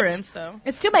love appearance, it. though.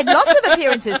 It still made lots of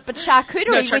appearances, but charcuterie,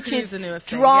 No, which charcuterie is is the newest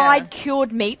thing, dried, yeah.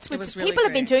 cured meats, which was really people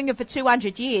have been great. doing it for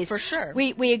 200 years. For sure.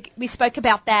 We spoke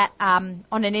about that on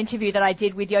an interview that I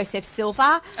did with Yosef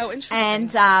Silva. Oh,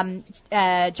 interesting.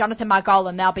 And Jonathan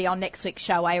Margolin. They'll be on next week's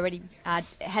show. I already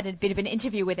had a bit of an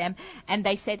interview with them, and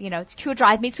they said, it's cured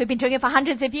dried meats. We've been doing it for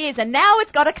hundreds of years, and now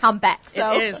it's got to come back.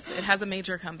 So. It is. It has a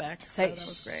major comeback. So that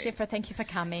was great. Shifra, thank you for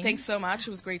coming. Thanks so much. It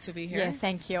was great to be here. Yeah,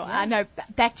 thank you. I know.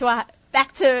 Back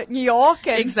to New York.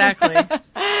 And Exactly.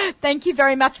 Thank you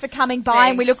very much for coming by,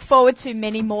 and we look Thanks. forward to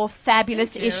many more fabulous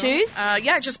Thank you. issues.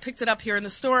 I just picked it up here in the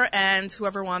store, and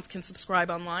whoever wants can subscribe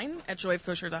online at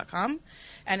joyofkosher.com.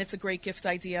 And it's a great gift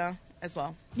idea as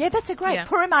well. Yeah, that's a great Yeah.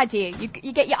 Purim idea. You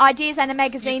get your ideas and a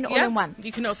magazine all Yeah. in one.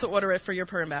 You can also order it for your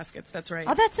Purim baskets. That's right.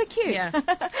 Oh, that's so cute. Yeah.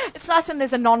 It's nice when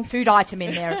there's a non-food item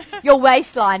in there. Your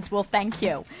waistlines will thank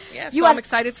you. Yeah, You so are- I'm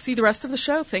excited to see the rest of the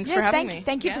show. Thanks for having me.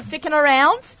 Thank you Yeah. for sticking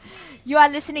around. You are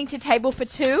listening to Table for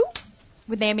Two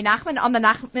with Naomi Nachman on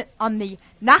the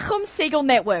Nachum Siegel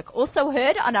Network, also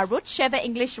heard on Arutz Sheva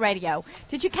English Radio.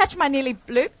 Did you catch my nearly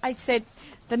bloop? I said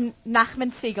the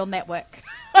Nachman Siegel Network.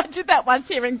 I did that once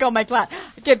here in Gomeglat.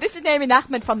 Okay, this is Naomi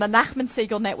Nachman from the Nachman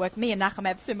Siegel Network. Me and Nachum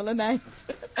have similar names.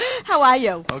 How are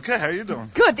you? Okay, how you doing?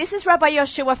 Good. This is Rabbi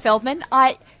Yoshua Feldman.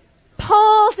 I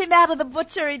pulled him out of the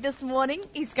butchery this morning.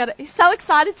 He's so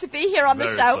excited to be here on the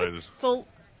Very show. excited. So,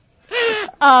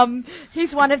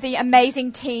 he's one of the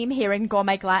amazing team here in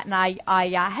Gourmet Glatt, and I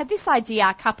had this idea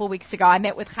a couple of weeks ago. I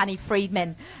met with Hani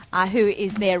Friedman, who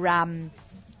is their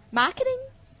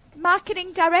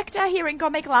marketing director here in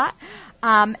Gourmet Glatt,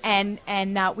 and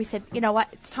we said, you know what,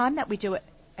 it's time that we do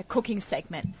a cooking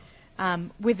segment.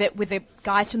 with the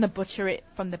guys from the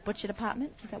butcher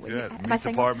department. Is that what Yeah, am I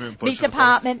saying? department, butcher meat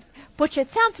department. Butcher.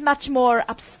 It sounds much more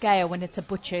upscale when it's a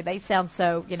butcher. They sound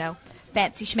so,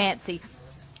 fancy schmancy.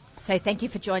 So thank you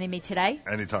for joining me today.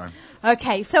 Anytime.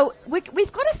 Okay, so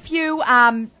we've got a few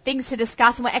things to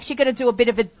discuss, and we're actually going to do a bit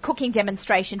of a cooking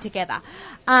demonstration together.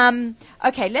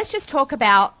 Okay, let's just talk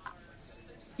about,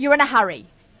 you're in a hurry,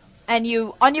 and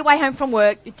you, on your way home from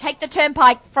work, you take the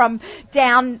turnpike from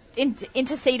down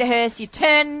into Cedarhurst, you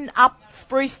turn up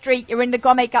Spruce Street, you're in the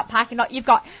Gourmet Gut parking lot, you've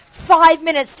got 5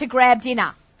 minutes to grab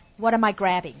dinner. What am I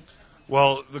grabbing?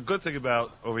 Well, the good thing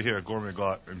about over here at Gourmet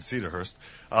Gut in Cedarhurst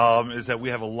is that we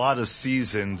have a lot of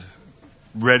seasoned,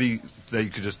 ready, that you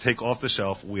could just take off the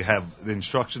shelf. We have the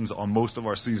instructions on most of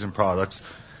our seasoned products,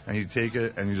 and you take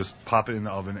it and you just pop it in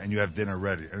the oven, and you have dinner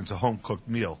ready. And it's a home-cooked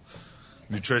meal.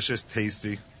 Nutritious,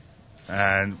 tasty,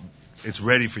 and it's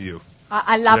ready for you.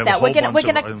 I love that.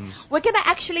 We're gonna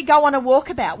actually go on a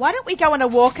walkabout. Why don't we go on a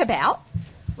walkabout?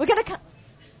 We're gonna.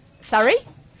 Sorry.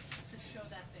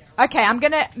 Okay,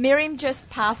 Miriam just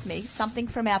passed me something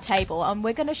from our table, and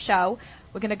we're going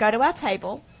to go to our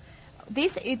table.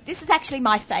 This is actually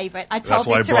my favorite. That's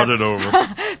why I brought it over.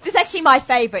 This is actually my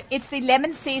favorite. It's the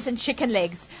lemon seasoned chicken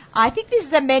legs. I think this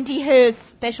is a Mendy Hers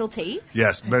specialty.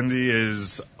 Yes, Mendy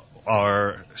is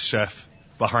our chef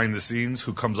behind the scenes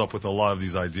who comes up with a lot of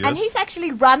these ideas. And he's actually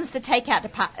runs the takeout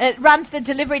runs the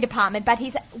delivery department, but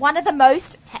he's one of the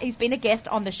most, he's been a guest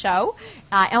on the show,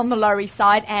 on the Lower East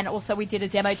Side, and also we did a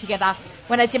demo together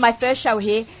when I did my first show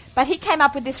here, but he came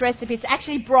up with this recipe. It's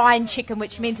actually brine chicken,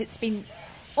 which means it's been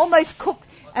almost cooked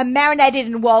and marinated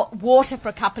in water for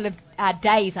a couple of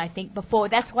days, I think, before.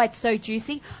 That's why it's so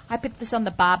juicy. I put this on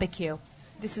the barbecue.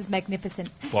 This is magnificent.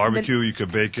 Barbecue, you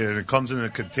could bake it, and it comes in a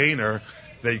container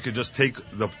that you could just take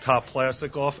the top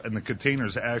plastic off, and the container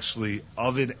is actually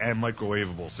oven and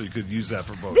microwavable, so you could use that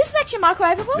for both. This is actually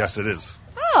microwavable? Yes, it is.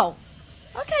 Oh,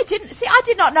 okay. I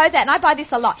did not know that, and I buy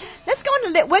this a lot.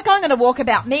 We're going on a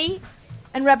walkabout, me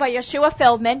and Rabbi Yeshua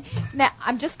Feldman. Now,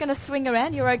 I'm just going to swing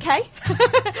around. You're okay?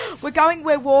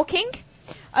 We're walking.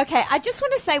 Okay, I just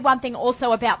want to say one thing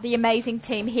also about the amazing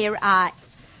team here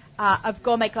of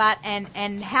Gourmet Gut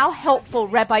and how helpful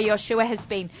Rabbi Yeshua has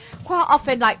been. Quite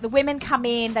often, like, the women come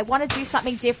in, they want to do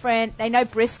something different, they know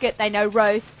brisket, they know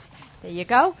roasts. There you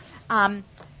go.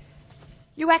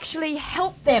 You actually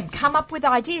help them come up with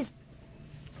ideas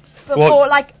for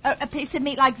like a piece of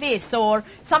meat like this, or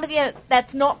something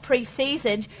that's not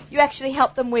pre-seasoned. You actually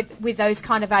help them with those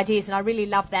kind of ideas, and I really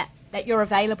love that you're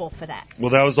available for that.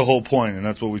 Well, that was the whole point, and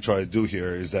that's what we try to do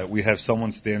here, is that we have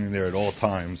someone standing there at all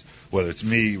times, whether it's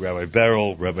me, Rabbi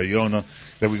Beryl, Rabbi Yonah,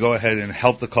 that we go ahead and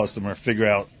help the customer figure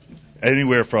out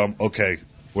anywhere from, okay,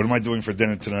 what am I doing for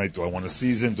dinner tonight? Do I want to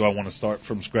season? Do I want to start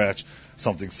from scratch?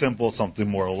 Something simple, something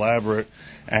more elaborate.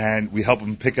 And we help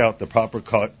them pick out the proper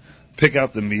cut, pick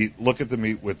out the meat, look at the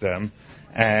meat with them,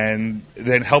 and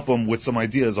then help them with some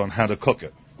ideas on how to cook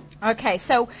it. Okay,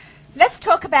 so let's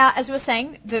talk about, as we were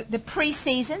saying, the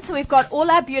pre-season. So we've got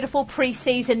all our beautiful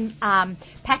pre-season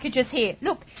packages here.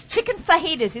 Look, chicken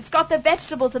fajitas. It's got the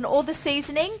vegetables and all the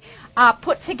seasoning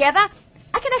put together.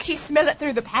 I can actually smell it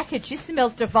through the package. This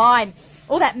smells divine.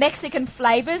 All that Mexican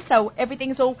flavors, so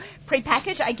everything's all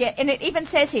pre-packaged. And it even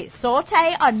says here,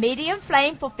 saute on medium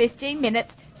flame for 15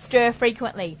 minutes, stir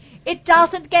frequently. It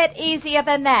doesn't get easier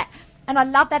than that. And I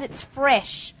love that it's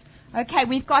fresh. Okay,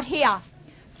 we've got here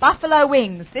buffalo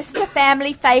wings. This is a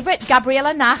family favorite.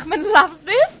 Gabriella Nachman loves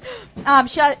this.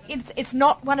 It's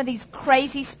not one of these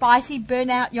crazy, spicy, burn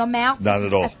out your mouth. Not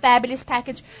at all. A fabulous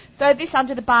package. Throw this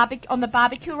under the on the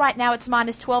barbecue. Right now it's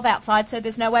 -12 outside, so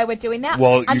there's no way we're doing that.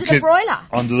 Well, under the broiler.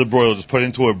 Under the broiler. Just put it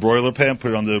into a broiler pan,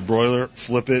 put it under the broiler,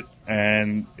 flip it,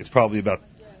 and it's probably about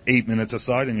 8 minutes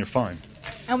aside, and you're fine.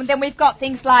 And then we've got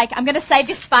things like, I'm going to say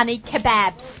this funny,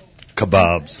 kebabs.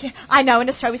 Kebabs. I know, in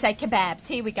Australia we say kebabs.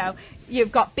 Here we go.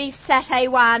 You've got beef satay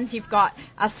ones. You've got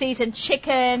a seasoned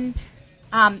chicken.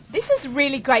 This is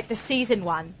really great, the seasoned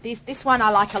one. This one I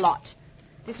like a lot.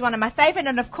 This is one of my favorite.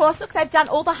 And, of course, look, they've done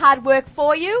all the hard work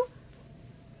for you.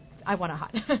 I want a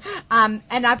hot.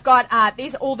 And I've got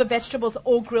all the vegetables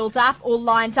all grilled up, all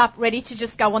lined up, ready to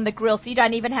just go on the grill, so you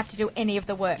don't even have to do any of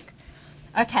the work.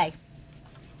 Okay.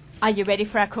 Are you ready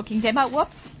for our cooking demo?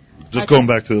 Whoops. Just going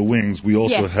back to the wings, we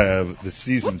also have the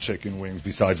seasoned chicken wings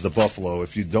besides the buffalo.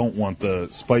 If you don't want the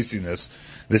spiciness,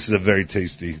 this is a very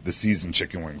tasty, the seasoned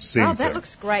chicken wings. Same thing. That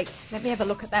looks great. Let me have a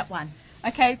look at that one.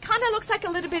 Okay, kind of looks like a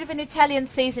little bit of an Italian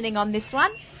seasoning on this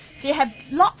one. So you have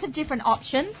lots of different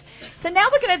options. So now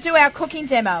we're going to do our cooking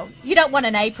demo. You don't want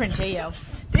an apron, do you?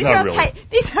 These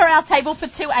are our table for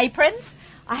 2 aprons.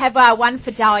 I have one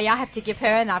for Dahlia. I have to give her,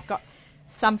 and I've got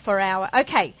some for our...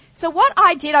 Okay, So what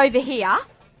I did over here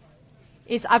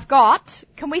is I've got,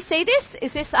 can we see this?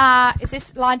 Is this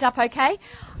lined up okay?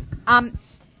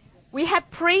 We have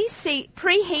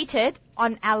preheated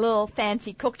on our little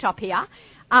fancy cooktop here,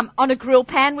 on a grill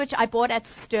pan, which I bought at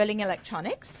Sterling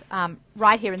Electronics,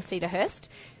 right here in Cedarhurst.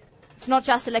 It's not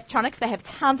just electronics; they have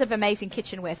tons of amazing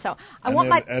kitchenware. So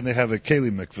and they have a Kaylee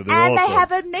mikveh there also. And also. they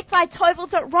have a mikveh. I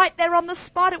toveled it right there on the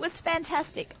spot. It was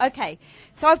fantastic. Okay,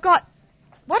 so I've got.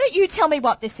 Why don't you tell me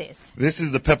what this is? This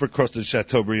is the pepper-crusted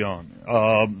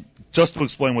Chateaubriand. Just to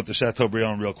explain what the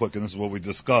Chateaubriand real quick, and this is what we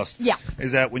discussed,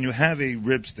 is that when you have a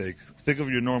rib steak, think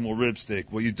of your normal rib steak.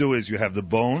 What you do is you have the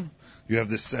bone, you have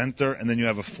the center, and then you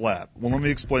have a flap. Well, let me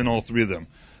explain all three of them.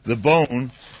 The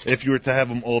bone, if you were to have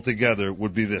them all together,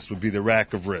 would be the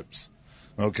rack of ribs.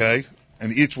 Okay?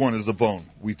 And each one is the bone.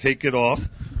 We take it off.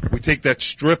 We take that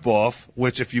strip off,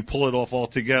 which if you pull it off all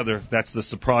together, that's the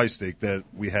surprise steak that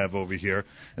we have over here.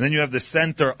 And then you have the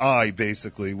center eye,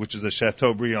 basically, which is a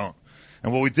Chateaubriand.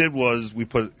 And what we did was we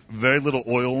put very little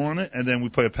oil on it, and then we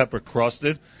put a pepper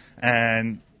crusted,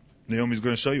 and Naomi's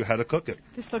going to show you how to cook it.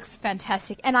 This looks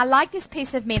fantastic. And I like this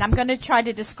piece of meat. I'm going to try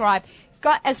to describe. It's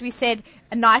got, as we said,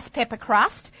 a nice pepper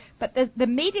crust, but the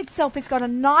meat itself has got a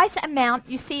nice amount.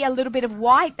 You see a little bit of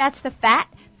white. That's the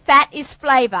fat. Fat is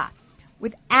flavor.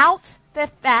 Without the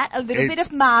fat, a little bit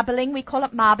of marbling. We call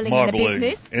it marbling in the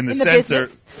business. In the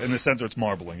center, it's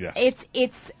marbling, yes.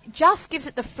 It's just gives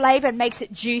it the flavor and makes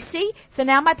it juicy. So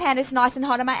now my pan is nice and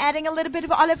hot. Am I adding a little bit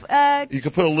of olive? You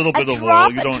can put a little bit of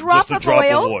oil. You don't just a drop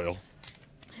of oil.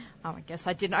 Oh, I guess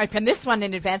I didn't open this one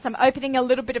in advance. I'm opening a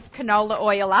little bit of canola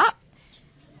oil up.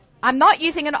 I'm not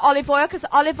using an olive oil because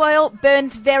olive oil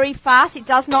burns very fast. It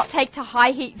does not take to high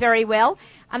heat very well.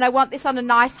 And I want this on a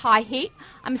nice high heat.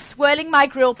 I'm swirling my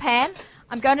grill pan.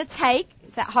 I'm going to take,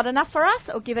 is that hot enough for us,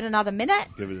 or give it another minute?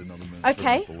 Give it another minute.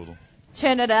 Okay.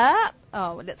 Turn it up.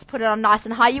 Oh, let's put it on nice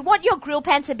and high. You want your grill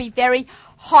pan to be very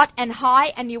hot and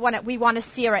high, and we want to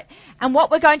sear it. And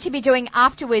what we're going to be doing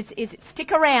afterwards is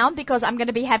stick around, because I'm going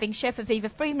to be having Chef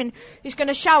Aviva Friedman, who's going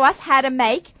to show us how to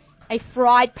make a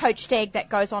fried poached egg that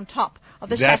goes on top of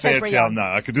the Chateaubriand. No,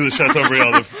 I could do the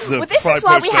Chateaubriand. Well, this is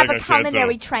why we have a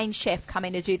culinary trained chef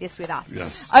coming to do this with us.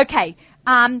 Yes. Okay.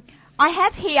 I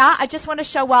have here, I just want to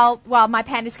show while my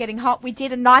pan is getting hot, we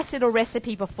did a nice little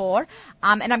recipe before,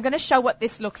 and I'm going to show what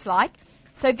this looks like.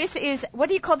 So this is, what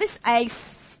do you call this?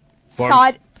 It's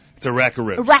a rack of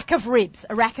ribs. A rack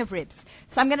of ribs.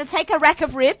 So I'm going to take a rack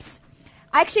of ribs.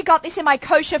 I actually got this in my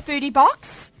kosher foodie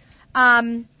box.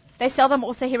 They sell them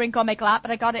also here in Gourmet Glatt,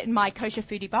 but I got it in my kosher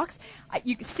foodie box.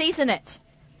 You season it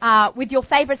with your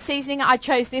favorite seasoning. I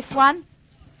chose this one.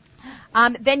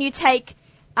 Then you take,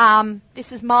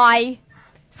 this is my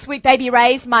Sweet Baby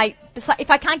Ray's.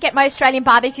 If I can't get my Australian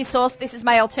barbecue sauce, this is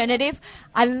my alternative.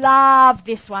 I love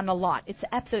this one a lot. It's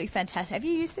absolutely fantastic. Have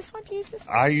you used this one? Do you use this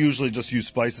one? I usually just use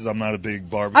spices. I'm not a big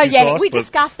barbecue sauce. We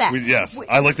discussed that.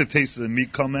 I like the taste of the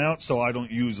meat come out, so I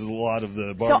don't use a lot of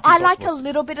the barbecue sauce. So I like a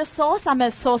little bit of sauce. I'm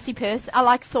a saucy person. I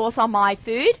like sauce on my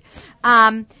food.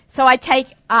 So I take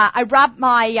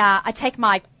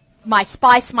my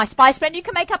spice blend. You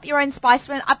can make up your own spice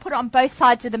blend. I put it on both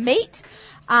sides of the meat.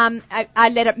 I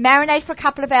let it marinate for a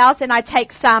couple of hours. Then I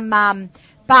take some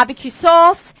barbecue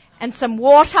sauce and some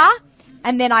water,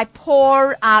 and then I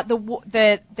pour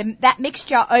that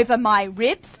mixture over my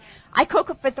ribs. I cook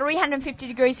it for 350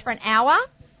 degrees for an hour.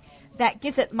 That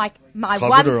gives it my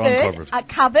covered 1/3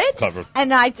 covered. Covered.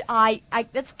 And I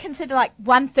that's considered like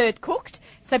 1/3 cooked.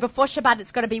 So before Shabbat,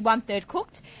 it's got to be 1/3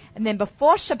 cooked. And then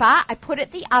before Shabbat, I put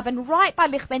it in the oven right by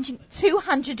Lichbenching,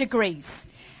 200 degrees.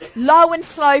 Low and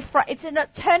slow fry. It's an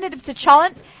alternative to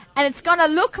cholent, and it's going to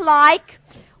look like,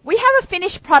 we have a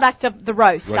finished product of the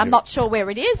roast. Right I'm here. not sure where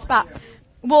it is, but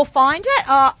we'll find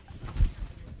it.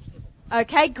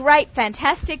 Okay, great,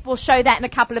 fantastic. We'll show that in a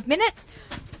couple of minutes.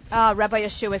 Rabbi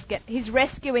Yeshua's he's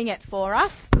rescuing it for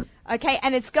us. Okay,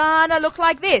 and it's going to look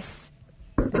like this.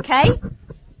 Okay?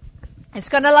 It's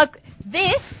going to look,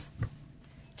 this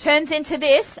turns into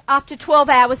this after 12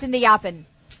 hours in the oven.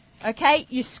 Okay,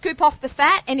 you scoop off the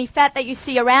fat, any fat that you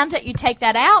see around it, you take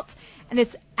that out, and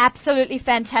it's absolutely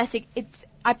fantastic.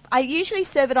 I usually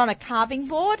serve it on a carving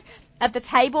board at the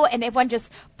table, and everyone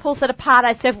just pulls it apart.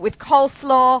 I serve it with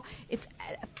coleslaw. It's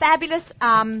a fabulous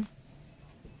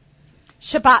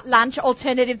Shabbat lunch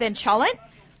alternative than cholent.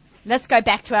 Let's go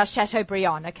back to our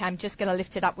Chateaubriand. Okay, I'm just going to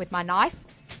lift it up with my knife.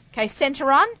 Okay,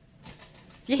 center on.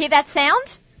 Do you hear that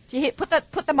sound? Do you hear?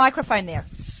 Put the microphone there.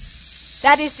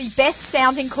 That is the best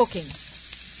sounding cooking.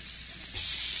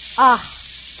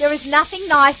 There is nothing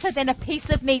nicer than a piece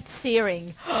of meat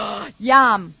searing.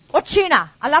 Yum. Or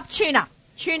tuna. I love tuna.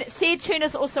 Seared tuna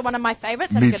is also one of my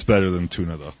favorites. Meat's better than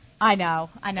tuna, though. I know.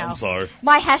 I'm sorry.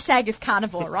 My hashtag is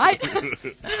carnivore, right?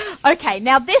 Okay,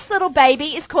 now this little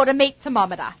baby is called a meat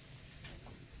thermometer.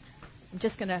 I'm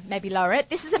just going to maybe lower it.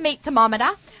 This is a meat thermometer.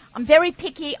 I'm very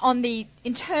picky on the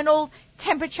internal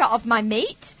temperature of my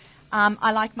meat.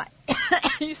 I like my...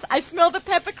 I smell the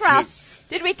pepper crust. Yes.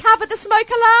 Did we cover the smoke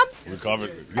alarms? We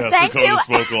covered. Yes, Thank we covered you. the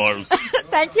smoke alarms.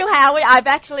 Thank you, Howie. I've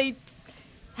actually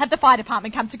had the fire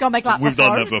department come to Gomeglat We've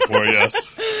before. done that before,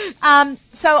 yes.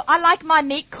 So I like my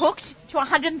meat cooked to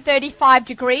 135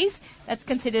 degrees. That's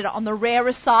considered on the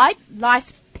rarer side.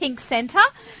 Nice pink center.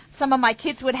 Some of my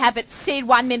kids would have it seared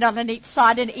 1 minute on each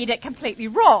side and eat it completely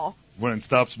raw. When it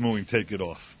stops moving, take it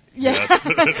off. Yeah.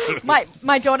 Yes.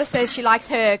 My daughter says she likes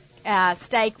her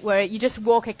steak where you just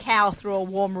walk a cow through a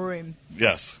warm room.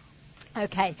 Yes.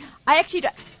 Okay. I actually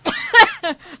don't.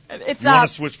 It's You want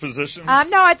to switch positions?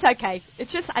 no, it's okay.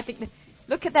 It's just I think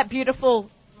look at that beautiful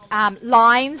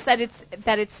lines that it's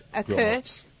Grill occurred.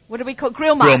 marks. What do we call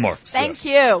grill marks? Grill marks, Thank yes.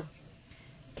 you.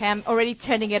 Okay, I'm already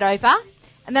turning it over,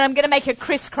 and then I'm going to make a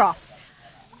crisscross.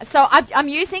 So I'm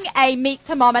using a meat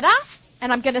thermometer,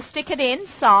 and I'm going to stick it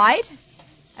inside.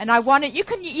 And I want it.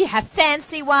 You have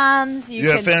fancy ones.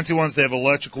 You have fancy ones. They have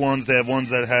electric ones. They have ones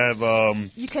that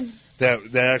have You can.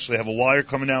 that actually have a wire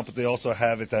coming out, but they also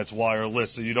have it that's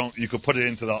wireless. So you could put it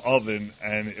into the oven,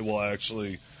 and it will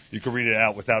actually. You can read it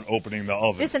out without opening the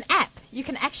oven. There's an app. You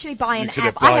can actually buy an You can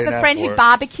app. buy I have an a app friend for who it.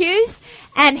 barbecues,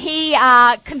 and he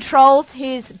controls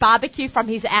his barbecue from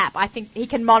his app. I think he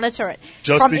can monitor it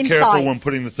Just from be inside. careful when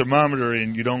putting the thermometer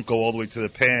in. You don't go all the way to the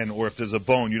pan, or if there's a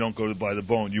bone, you don't go by the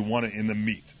bone. You want it in the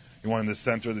meat. You want it in the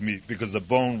center of the meat because the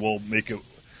bone will make it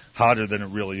hotter than it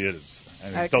really is,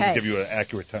 and it doesn't Okay. give you an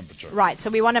accurate temperature. Right, so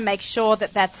we want to make sure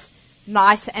that that's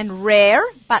nice and rare,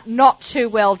 but not too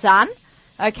well done.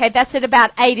 Okay, that's at about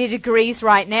 80 degrees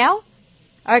right now.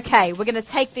 Okay, we're going to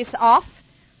take this off.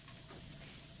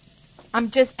 I'm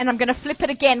going to flip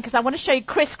it again because I want to show you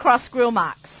crisscross grill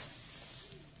marks.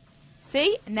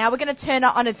 See? Now we're going to turn it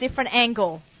on a different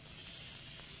angle.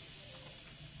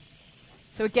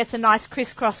 So it gets a nice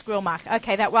crisscross grill mark.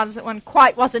 Okay, that one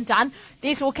quite wasn't done.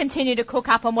 These will continue to cook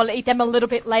up and we'll eat them a little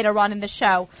bit later on in the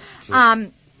show.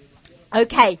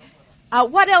 Okay.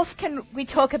 What else can we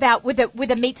talk about with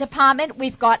the meat department?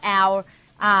 We've got our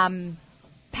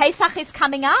Pesach is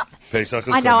coming up. Pesach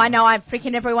is I coming. know, I'm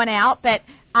freaking everyone out, but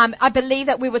I believe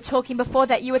that we were talking before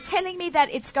that you were telling me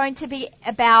that it's going to be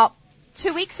about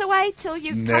 2 weeks away till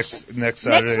you Next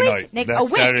Saturday week? night. A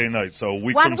Next week. Saturday night. So a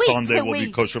week 1 from week Sunday till will we-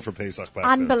 be kosher for Pesach back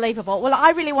Unbelievable. Well, I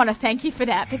really want to thank you for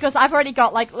that because I've already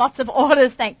got like lots of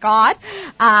orders, thank God,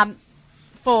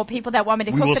 for people that want me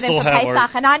to We cook will for them still for have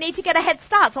Pesach, and I need to get a head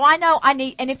start. So I know I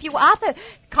need, and if you are the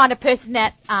kind of person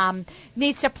that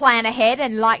needs to plan ahead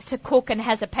and likes to cook and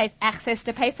has access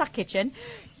to Pesach kitchen,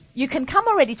 you can come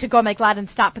already to Gourmet Glad and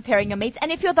start preparing your meats. And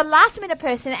if you're the last minute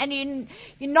person and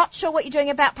you're not sure what you're doing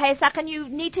about Pesach and you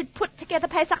need to put together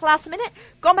Pesach last minute,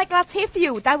 Gourmet Glad's here for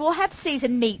you. They will have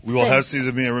seasoned meats. We will have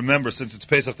seasoned meat. And remember, since it's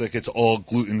Pesach, like it's all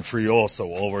gluten-free also.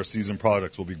 All of our seasoned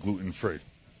products will be gluten-free.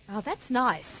 Oh, that's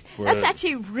nice. For That's a-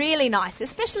 actually really nice,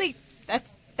 especially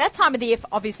that time of the year,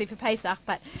 obviously for Pesach.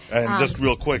 But And just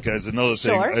real quick, as another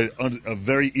Sure. thing, a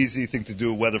very easy thing to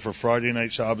do, whether for Friday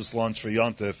night Shabbos lunch for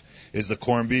Yontif, is the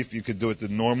corned beef. You could do it the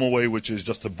normal way, which is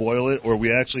just to boil it, or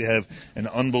we actually have an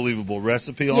unbelievable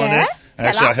recipe on Yeah? it. Tell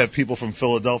Actually, I us. have people from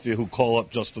Philadelphia who call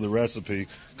up just for the recipe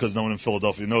because no one in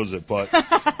Philadelphia knows it. But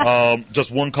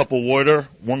just 1 cup of water,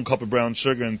 1 cup of brown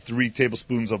sugar, and 3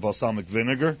 tablespoons of balsamic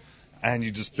vinegar, and you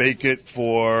just bake it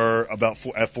for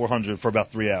at 400 for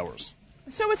about 3 hours.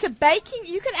 so it's a baking.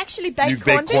 You can actually bake You corned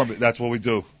bake beef. corned beef. That's what we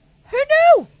do. Who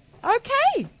knew?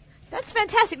 Okay, that's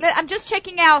fantastic. I'm just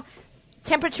checking our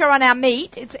temperature on our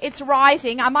meat. It's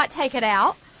rising. I might take it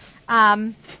out.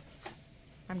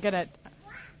 I'm gonna.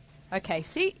 Okay,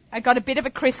 see, I got a bit of a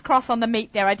crisscross on the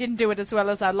meat there. I didn't do it as well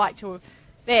as I'd like to have.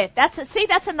 There,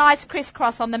 that's a nice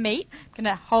crisscross on the meat. I'm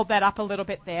gonna hold that up a little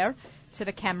bit there to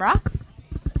the camera.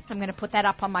 I'm gonna put that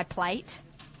up on my plate.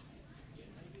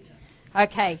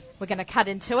 Okay, we're gonna cut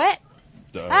into it.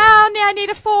 Now I need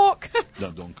a fork.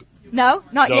 No, don't. No,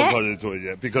 not Don't yet. cut into it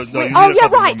yet because you Oh, need a yeah,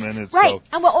 couple right, more minutes. right. So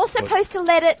And we're all but- supposed to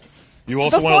let it, you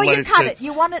also before want to let you it cut sit. it,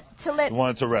 you want it to You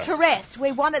want it to rest. to rest.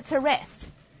 We want it to rest.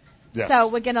 Yes. So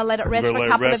we're going to let it rest We're for gonna a let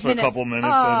couple it rest of for minutes. a couple minutes,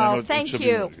 Oh, and then it thank should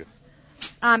you. be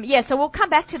ready. Yeah, so we'll come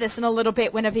back to this in a little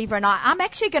bit when Aviva and I'm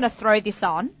actually going to throw this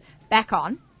back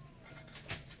on,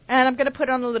 and I'm going to put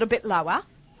it on a little bit lower,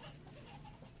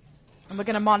 and we're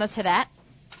going to monitor that.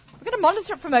 We're going to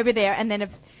monitor it from over there, and then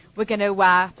we're going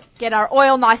to get our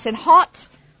oil nice and hot.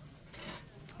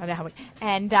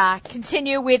 And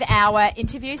continue with our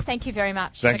interviews. Thank you very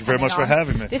much. Thank you very much for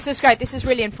having me. This was great. This is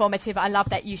really informative. I love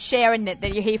that you share and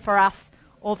that you're here for us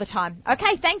all the time.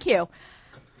 Okay, thank you.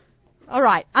 All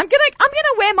right, I'm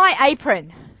gonna wear my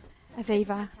apron,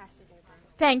 Aviva.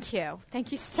 Thank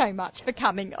you so much for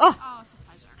coming. Oh, it's a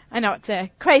pleasure. I know it's a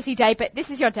crazy day, but this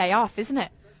is your day off, isn't it?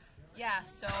 Yeah,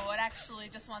 so it actually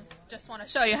just want to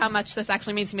show you how much this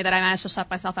actually means to me that I managed to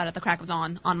shut myself out at the crack of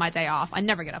dawn on my day off. I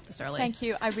never get up this early. Thank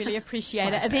you. I really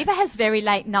appreciate it. Pleasure. Aviva has very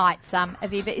late nights.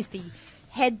 Aviva is the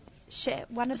head chef,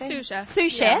 Sous chef.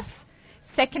 Sous chef,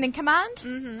 second in command.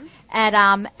 Mm-hmm.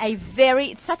 At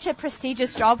it's such a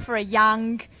prestigious job for a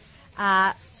young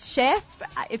chef.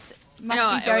 It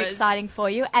must be very exciting for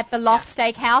you. At the Loft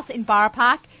Steakhouse in Borough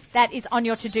Park, that is on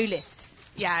your to-do list.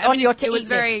 Yeah, it was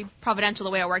very providential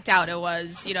the way it worked out. It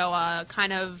was, a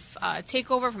kind of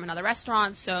takeover from another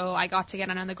restaurant, so I got to get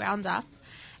in on the ground up,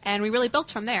 and we really built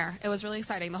from there. It was really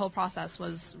exciting. The whole process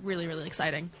was really, really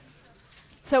exciting.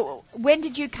 So when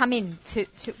did you come in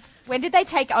when did they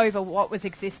take over what was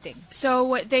existing?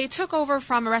 So they took over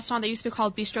from a restaurant that used to be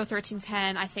called Bistro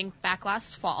 1310, I think, back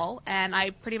last fall, and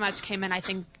I pretty much came in, I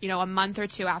think, a month or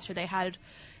two after they had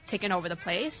taken over the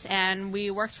place, and we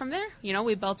worked from there.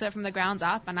 We built it from the ground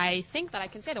up, and I think that I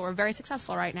can say that we're very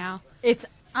successful right now. It's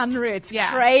unreal. It's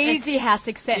crazy how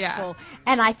successful. Yeah.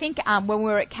 And I think when we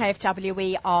were at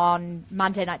KFWE on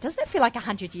Monday night, doesn't it feel like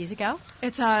 100 years ago?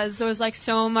 It does. There was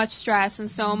so much stress and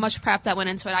so much prep that went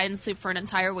into it. I didn't sleep for an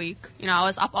entire week. I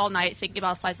was up all night thinking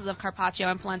about slices of carpaccio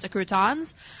and polenta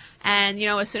croutons. And,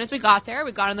 as soon as we got there,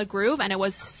 we got in the groove, and it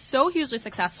was so hugely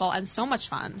successful and so much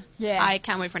fun. Yeah. I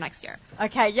can't wait for next year.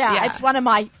 Okay, yeah. It's one of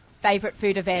my favorite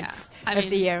food events of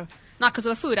the year. Not because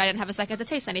of the food. I didn't have a second to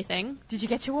taste anything. Did you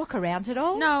get to walk around at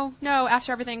all? No.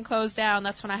 After everything closed down,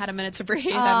 that's when I had a minute to breathe.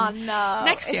 Oh, no.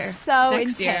 Next year. It's so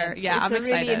next intense. Year. Yeah, I'm excited.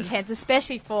 It's really intense,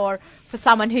 especially for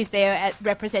someone who's there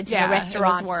representing a restaurant.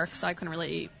 Yeah, it was work, so I couldn't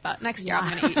really eat. But next year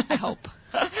I'm going to eat, I hope.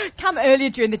 Come earlier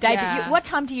during the day. Yeah. But what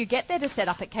time do you get there to set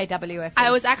up at KWF?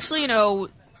 I was actually,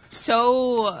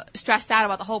 so stressed out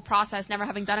about the whole process, never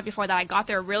having done it before, that I got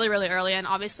there really, really early. And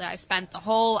obviously I spent the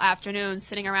whole afternoon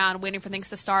sitting around waiting for things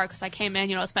to start because I came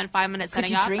in, spent 5 minutes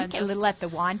setting up. Could you drink a little at the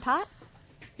wine part?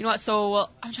 You know what, so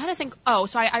I'm trying to think.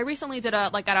 So I recently did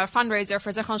at a fundraiser for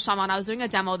Zichron Shama, and I was doing a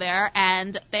demo there,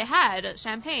 and they had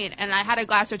champagne, and I had a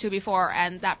glass or two before,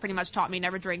 and that pretty much taught me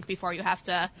never drink before. You have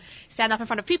to stand up in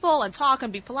front of people and talk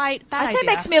and be polite. Bad idea. That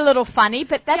makes me a little funny,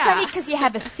 but that's only because you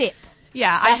have a sip.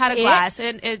 Yeah, I had a glass,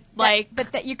 and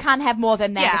but that you can't have more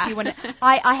than that. Yeah. If you want to.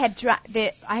 I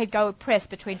had go press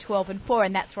between 12 and 4,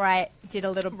 and that's where I did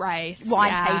a little wine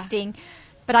tasting,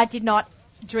 but I did not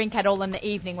drink at all in the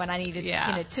evening when I needed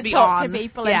to talk to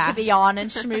people and to be on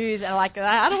and schmooze and like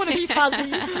that. I don't want to be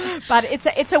fuzzy, but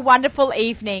it's a wonderful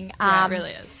evening. It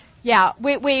really is. Yeah,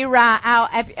 we're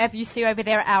as you see over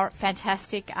there, our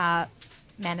fantastic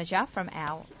manager from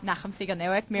our Nachum Segal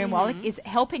Network, Miriam Wallach, is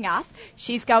helping us.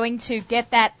 She's going to get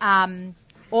that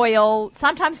oil.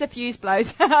 Sometimes the fuse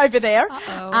blows over there.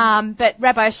 But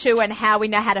Rabbi Shu and how we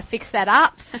know how to fix that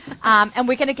up. And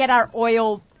we're going to get our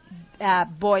oil I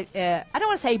don't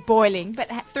want to say boiling, but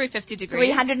 350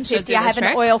 degrees. 350. I have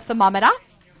an oil thermometer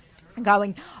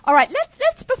going. All right,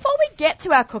 let's before we get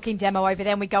to our cooking demo over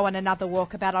there and we go on another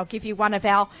walkabout, I'll give you one of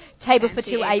our table for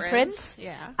two aprons.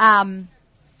 Yeah.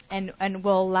 And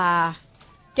we'll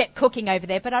get cooking over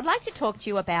there. But I'd like to talk to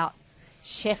you about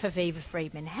Chef Aviva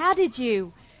Friedman. How did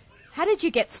you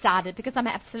get started? Because I'm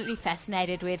absolutely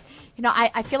fascinated with,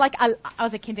 I feel like I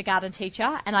was a kindergarten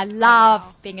teacher and I love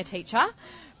being a teacher.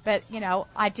 But,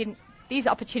 these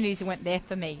opportunities weren't there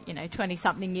for me,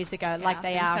 20-something years ago, like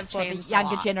they are for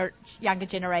the younger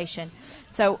generation.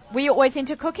 So were you always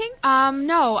into cooking?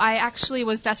 No, I actually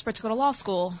was desperate to go to law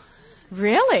school.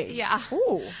 Really? Yeah.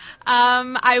 Ooh.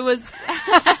 I was,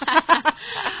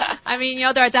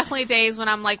 there are definitely days when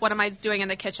I'm like, what am I doing in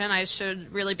the kitchen? I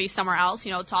should really be somewhere else,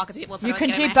 talking to people. You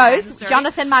can do both.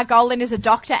 Jonathan Margolin is a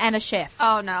doctor and a chef.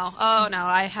 Oh, no.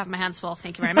 I have my hands full.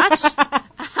 Thank you very much.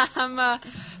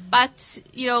 But,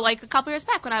 like a couple years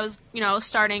back when I was,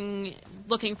 starting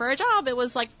looking for a job, it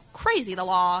was like crazy, the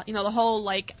law, the whole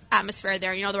like atmosphere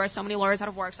there. There were so many lawyers out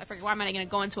of work, so I figured, why am I going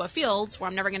to go into a field where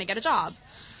I'm never going to get a job?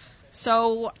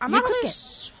 So I'm not really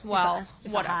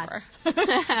whatever.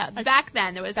 Back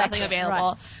then there was nothing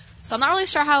available. Right. So I'm not really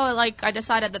sure how I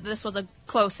decided that this was a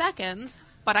close second,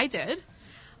 but I did.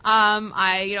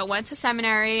 I went to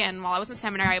seminary, and while I was in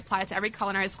seminary I applied to every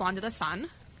culinary school under the sun.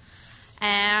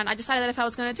 And I decided that if I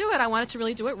was going to do it, I wanted to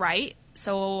really do it right.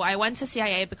 So I went to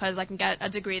CIA because I can get a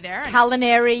degree there. And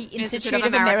Culinary Institute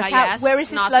of America. Yes. Where is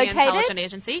this not located? The intelligence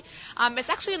agency. It's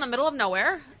actually in the middle of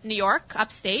nowhere, New York,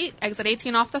 upstate, exit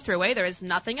 18 off the thruway. There is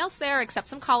nothing else there except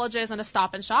some colleges and a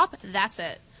Stop and Shop. That's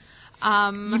it.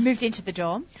 You moved into the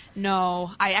dorm?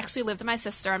 No, I actually lived with my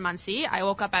sister in Muncie. I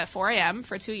woke up at 4 a.m.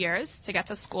 for 2 years to get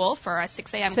to school for a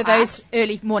 6 a.m. So class. those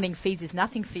early morning feeds is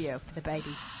nothing for you, for the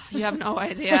baby. You have no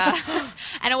idea.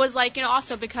 And it was like,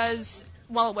 also because,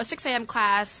 well, it was 6 a.m.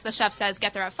 class, the chef says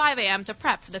get there at 5 a.m. to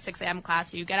prep for the 6 a.m.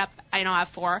 class. So you get up, at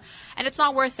 4. And it's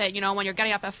not worth it, when you're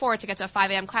getting up at 4 to get to a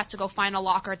 5 a.m. class to go find a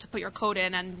locker to put your coat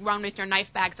in and run with your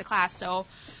knife bag to class. So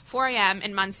 4 a.m.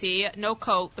 in Muncie, no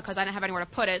coat because I didn't have anywhere to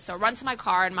put it. So run to my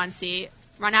car in Muncie,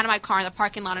 run out of my car in the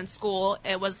parking lot in school.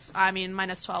 It was,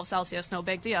 minus 12 Celsius, no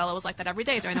big deal. It was like that every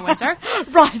day during the winter.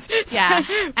 Right. Yeah.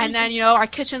 And then, our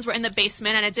kitchens were in the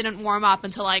basement and it didn't warm up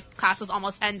until class was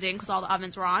almost ending because all the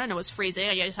ovens were on and it was freezing.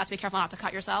 And you just have to be careful not to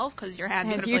cut yourself because your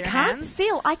hands, And you you your can't hands.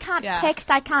 feel. I can't text.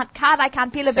 I can't cut. I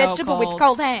can't peel a vegetable with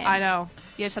cold hands. I know.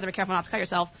 You just have to be careful not to cut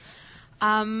yourself.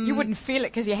 You wouldn't feel it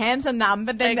because your hands are numb,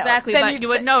 but then exactly, then but you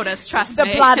would notice, trust the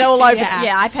me. blood all over. Yeah.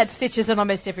 Yeah, I've had stitches on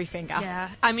almost every finger. Yeah.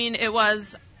 It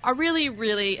was a really,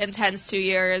 really intense 2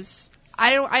 years.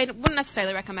 I wouldn't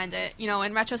necessarily recommend it.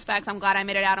 In retrospect, I'm glad I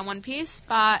made it out in one piece,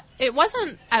 but it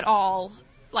wasn't at all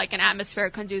like an atmosphere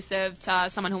conducive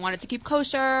to someone who wanted to keep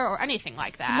kosher or anything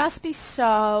like that. It must be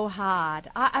so hard.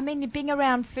 I mean, being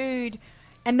around food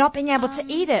and not being able to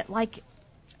eat it,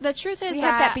 the truth is we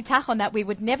have that bitachon that we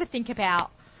would never think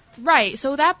about. Right.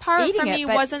 So that part Eating for me it,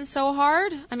 but wasn't so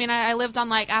hard. I lived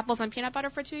on apples and peanut butter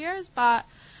for 2 years, but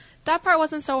that part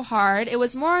wasn't so hard. It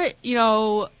was more,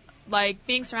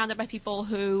 being surrounded by people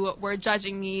who were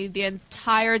judging me the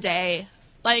entire day.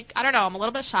 I don't know, I'm a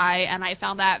little bit shy and I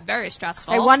found that very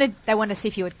stressful. They wanted to see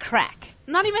if you would crack.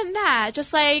 Not even that.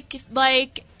 Just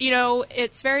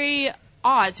it's very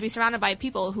odd to be surrounded by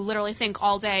people who literally think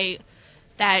all day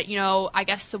that, I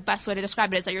guess the best way to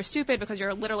describe it is that you're stupid because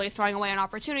you're literally throwing away an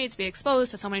opportunity to be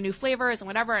exposed to so many new flavors and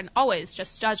whatever, and always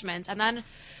just judgment. And then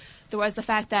there was the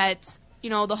fact that,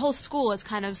 the whole school is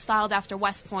kind of styled after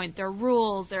West Point. Their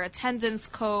rules, their attendance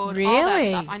code, all that Really?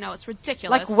 stuff. I know, it's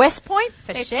ridiculous. Like West Point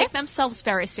for They chefs? take themselves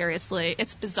very seriously.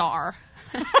 It's bizarre.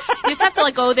 You just have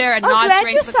to go there and I'm not glad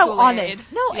drink you're the so Kool-Aid.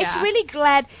 honest. No, Yeah. I'm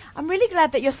really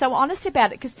glad that you're so honest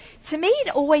about it, because to me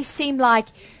it always seemed like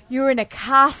you're in a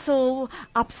castle,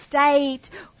 upstate,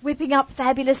 whipping up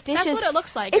fabulous dishes. That's what it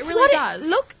looks like. It's It really what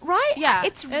does. Right? Yeah,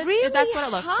 It's really that's what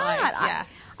it looks hard. like. Yeah.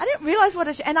 I didn't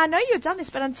realize and I know you've done this,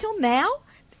 but until now,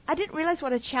 I didn't realize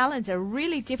what a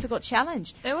really difficult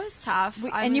challenge. It was tough.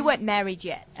 And you weren't married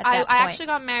yet at I that point. actually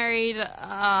got married,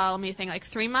 let me think,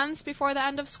 3 months before the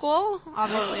end of school.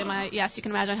 Obviously, yes, you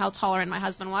can imagine how tolerant my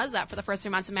husband was, that for the first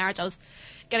 3 months of marriage, I was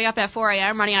getting up at 4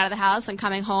 a.m., running out of the house and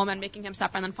coming home and making him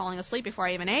supper and then falling asleep before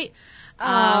I even ate.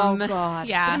 Oh, God.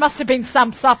 Yeah. It must have been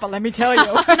some supper, let me tell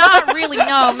you. Not really,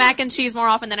 no. Mac and cheese more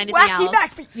often than anything Wacky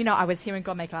else. Mac. I was here in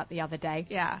Gourmet Club the other day.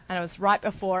 Yeah. And it was right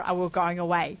before I were going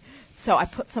away. So I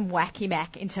put some Wacky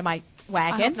Mac into my I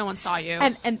wagon. hope no one saw you.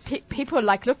 And people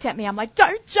looked at me. I'm like,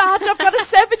 don't judge. I've got a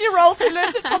 7-year-old who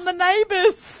learned it from the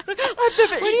neighbours. I've never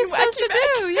What are you eaten supposed Wacky to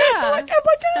do? Mac. Yeah. I'm like, oh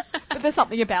my God. But there's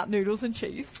something about noodles and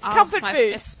cheese. It's comfort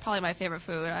food. It's probably my favorite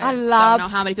food. I don't love- know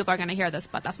how many people are going to hear this,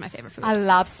 but that's my favorite food. I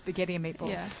love spaghetti and meatballs.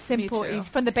 Yeah, Simple, me too. easy.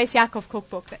 From the Beis Yaakov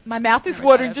cookbook. My mouth is Never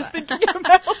watering tried just that. thinking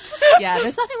about it. Yeah,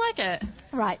 there's nothing like it.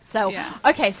 Right. So, Yeah.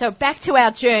 okay. So back to our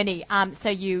journey. So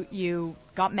you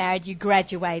got married, you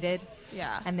graduated,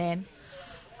 Yeah. and then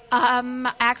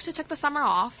I actually took the summer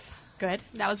off. good.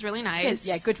 That was really nice.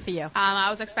 Yeah, good for you. I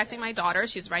was expecting my daughter.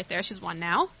 She's right there. She's 1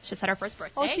 now. She just had her first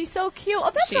birthday. Oh, she's so cute.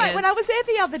 Oh, that's She right. is. When I was there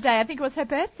the other day, I think it was her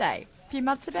birthday. A few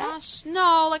months ago. Gosh,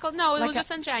 no, it Like was just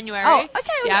in January. Oh,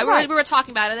 okay, Yeah, right. we were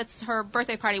talking about it. It's her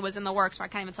birthday party was in the works, so I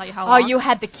can't even tell you how Oh, long. you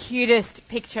had the cutest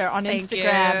picture on Thank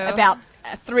Instagram you. about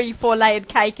a 3-4 layered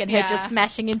cake and her Yeah. just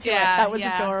smashing into it. Yeah, That was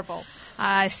yeah. adorable.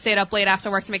 I stayed up late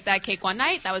after work to make that cake one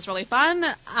night. That was really fun.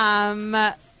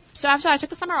 So after I took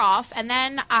the summer off, and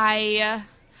then I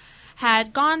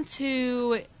had gone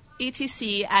to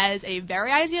ETC as a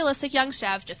very idealistic young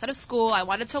chef, just out of school. I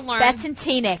wanted to learn. That's in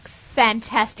Teaneck.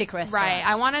 Fantastic restaurant. Right.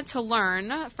 I wanted to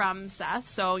learn from Seth,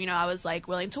 so, I was,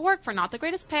 willing to work for not the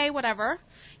greatest pay, whatever.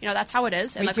 That's how it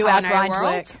is in We the do our culinary grind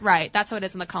world. work. Right. That's how it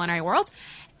is in the culinary world.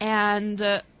 And,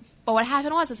 but what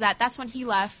happened was that's when he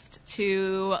left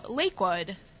to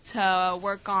Lakewood to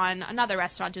work on another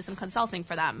restaurant, do some consulting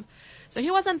for them. So he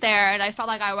wasn't there, and I felt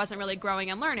like I wasn't really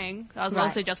growing and learning. I was Right.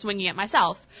 mostly just winging it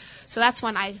myself. So that's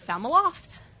when I found the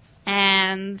Loft.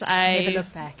 And I Never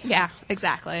look back. Yeah,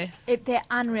 exactly. They're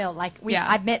unreal. Yeah.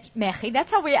 I met Mechi. That's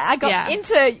how I got Yeah.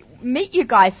 into meet you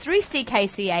guys through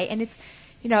CKCA, and it's,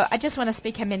 you know, I just want to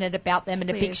speak a minute about them and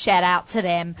a big shout out to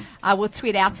them. I will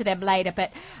tweet out to them later,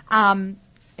 but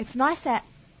it's nice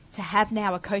to have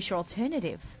now a kosher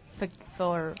alternative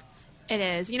for It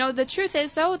is. You know, the truth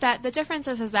is, though, that the difference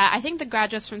is that I think the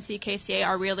graduates from CKCA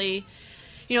are really,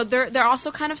 you know, they're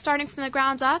also kind of starting from the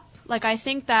ground up. Like, I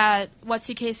think that what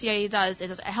CKCA does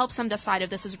is it helps them decide if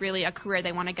this is really a career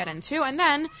they want to get into. And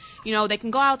then, you know, they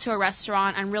can go out to a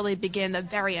restaurant and really begin the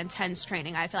very intense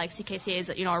training. I feel like CKCA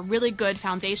is, you know, a really good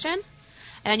foundation.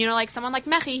 And, you know, like someone like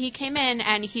Mechi, he came in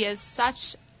and he is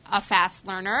such a fast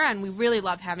learner, and we really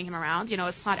love having him around. You know,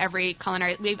 it's not every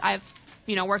culinary, I've,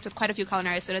 you know, worked with quite a few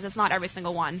culinary students. It's not every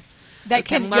single one that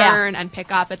can learn and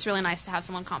pick up. It's really nice to have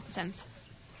someone competent.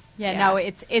 Yeah, no,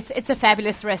 it's a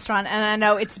fabulous restaurant, and I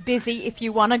know it's busy. If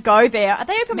you want to go there, are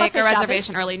they open? Make a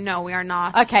reservation early. No, we are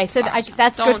not. Okay, so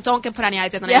that's good. Don't put any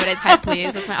ideas on anybody's head,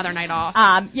 please. It's my other night off.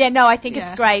 I think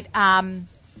it's great to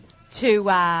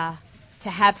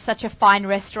have such a fine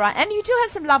restaurant, and you do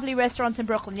have some lovely restaurants in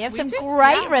Brooklyn. You have some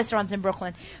great restaurants in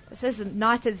Brooklyn. So there's a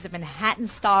nice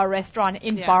Manhattan-style restaurant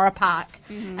in Borough Park,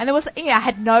 and there was, I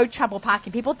had no trouble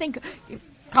parking. People think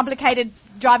complicated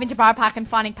driving to Borough Park and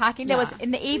finding parking. There was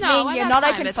in the evening. You're not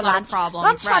open for lunch.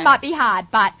 Lunchtime might be hard,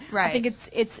 but I think it's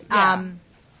it's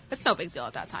no big deal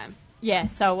at that time. Yeah,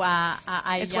 so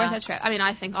it's worth a trip. I mean,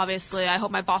 I think obviously I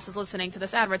hope my boss is listening to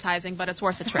this advertising, but it's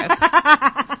worth the trip.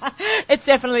 It's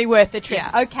definitely worth the trip.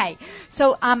 Yeah. Okay,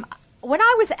 so when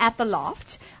I was at the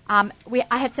Loft, I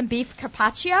had some beef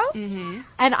carpaccio,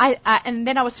 and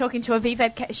then I was talking to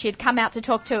Aviva. She had come out to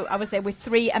talk to. I was there with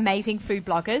 3 amazing food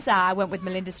bloggers. I went with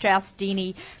Melinda Strauss,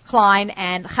 Deanie Klein,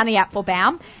 and Honey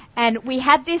Apfelbaum, and we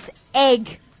had this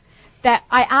egg that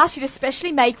I asked you to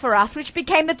specially make for us, which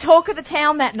became the talk of the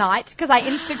town that night because I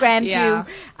Instagrammed you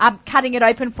cutting it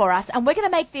open for us, and we're going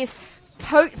to make this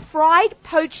fried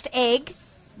poached egg.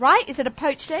 Right? Is it a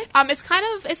poached egg?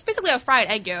 It's basically a fried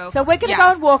egg yolk. So we're going to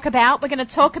go and walk about. We're going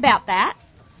to talk about that.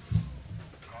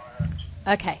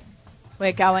 Okay.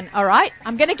 We're going. All right.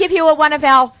 I'm going to give you one of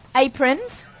our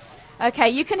aprons.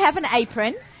 Okay. You can have an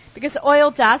apron because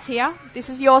oil does here. This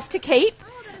is yours to keep.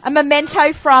 A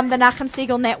memento from the Nachum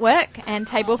Siegel Network and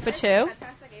Table for Two.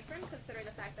 Fantastic apron, considering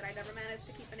the fact that I never managed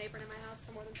to keep an apron in my house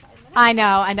for more than 5 minutes. I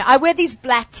know. I wear these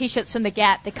black T-shirts from the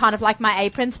Gap. They're kind of like my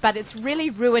aprons, but it's really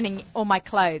ruining all my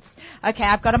clothes. Okay,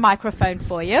 I've got a microphone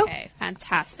for you. Okay,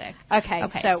 fantastic. Okay,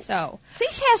 so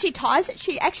see how she ties it?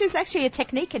 It's actually a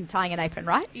technique in tying an apron,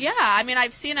 right? Yeah, I mean,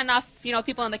 I've seen enough,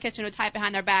 people in the kitchen who tie it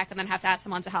behind their back and then have to ask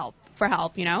someone for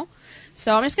help,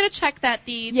 So I'm just going to check that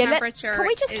the temperature can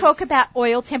we just talk about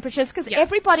oil temperatures? Because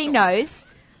everybody knows,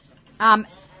 I'm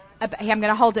going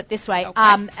to hold it this way,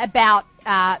 about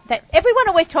that everyone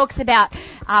always talks about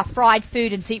fried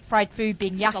food and deep fried food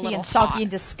being yucky and soggy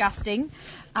and disgusting.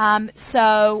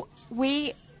 So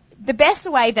the best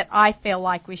way that I feel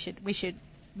like we should,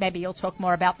 maybe you'll talk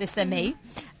more about this than me,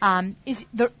 is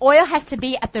the oil has to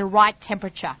be at the right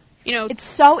temperature. It's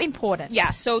so important.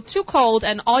 Yeah, so too cold,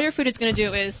 and all your food is going to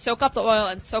do is soak up the oil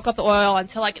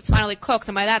until it's finally cooked,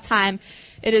 and by that time,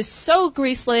 it is so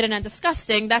grease-laden and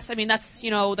disgusting. That's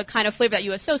the kind of flavor that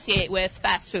you associate with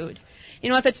fast food.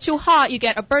 If it's too hot, you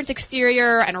get a burnt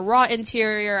exterior and a raw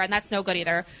interior, and that's no good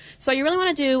either. So what you really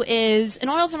want to do is, an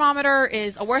oil thermometer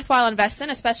is a worthwhile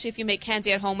investment, especially if you make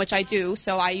candy at home, which I do,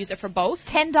 so I use it for both.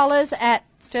 $10 at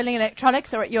Sterling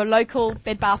Electronics or at your local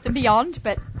Bed Bath & Beyond,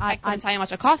 but I couldn't tell you how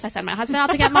much it costs. I sent my husband out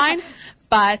to get mine,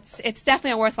 but it's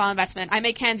definitely a worthwhile investment. I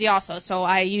make candy also, so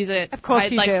I use it of course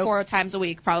you do. 4 times a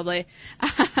week probably.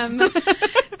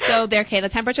 So the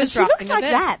temperature's dropping a bit. She looks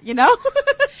like that,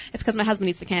 It's because my husband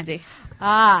eats the candy.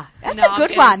 That's a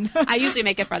good one. I usually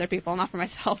make it for other people, not for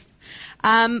myself.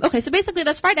 Okay, so basically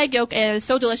this fried egg yolk is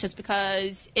so delicious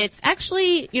because it's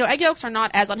actually, egg yolks are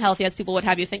not as unhealthy as people would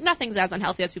have you think. Nothing's as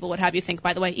unhealthy as people would have you think,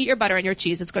 by the way. Eat your butter and your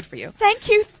cheese. It's good for you. Thank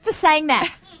you for saying that.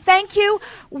 Thank you.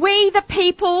 We the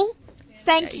people.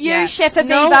 Thank you, Chef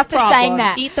Aviva, for saying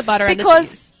that. Eat the butter and the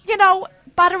cheese. Because,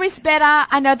 butter is better.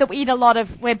 I know that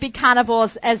we're big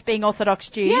carnivores as being Orthodox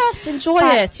Jews. Yes, enjoy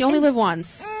it. You only live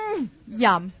once.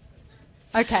 Yum.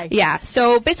 Okay. Yeah,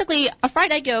 so basically a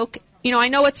fried egg yolk, I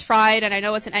know it's fried and I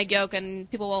know it's an egg yolk and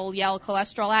people will yell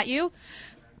cholesterol at you,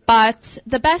 but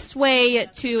the best way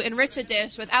to enrich a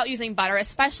dish without using butter,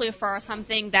 especially for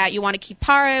something that you want to keep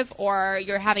pareve or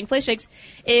you're having filet shakes,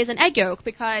 is an egg yolk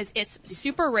because it's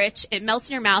super rich, it melts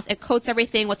in your mouth, it coats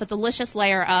everything with a delicious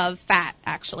layer of fat,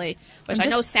 actually, which I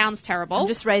know sounds terrible. I'm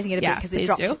just raising it a bit because it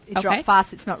dropped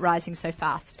fast. It's not rising so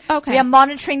fast. Okay. We are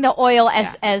monitoring the oil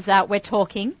as we're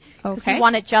talking. Okay. You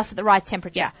want it just at the right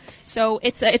temperature. Yeah. So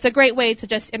it's a great way to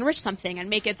just enrich something and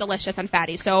make it delicious and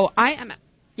fatty. So I am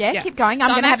Yeah, keep going. I'm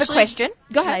So going to have a question.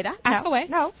 Go ahead. Later. Ask away.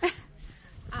 No.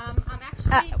 I'm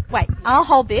actually. Wait, I'll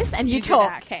hold this and you You do talk.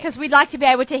 that, okay. Because we'd like to be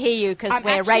able to hear you because I'm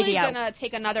we're actually radio. gonna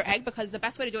take another egg because the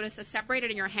best way to do it is to separate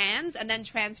it in your hands and then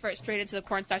transfer it straight into the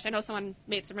cornstarch. I know someone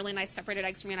made some really nice separated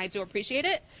eggs for me, and I do appreciate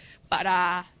it. But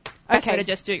best way to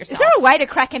just do it Is yourself. there a way to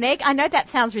crack an egg? I know that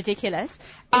sounds ridiculous.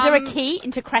 Is there a Um, key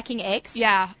into cracking eggs?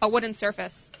 Yeah, a wooden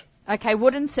surface. Okay,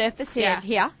 wooden surface here.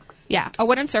 Yeah. Yeah, a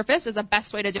wooden surface is the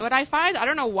best way to do it, I find. I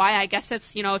don't know why. I guess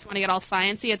it's, if you want to get all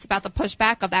sciencey, it's about the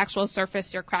pushback of the actual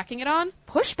surface you're cracking it on.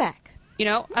 Pushback.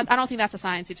 I don't think that's a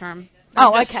sciencey term.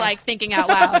 Oh, I'm just, okay. thinking out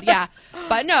loud, yeah.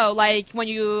 But no, when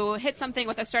you hit something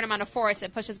with a certain amount of force,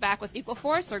 it pushes back with equal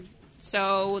force.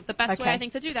 So the best way, Okay. I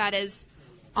think, to do that is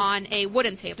on a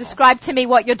wooden table. Describe to me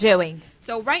what you're doing.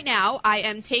 So right now, I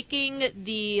am taking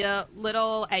the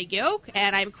little egg yolk,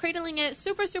 and I'm cradling it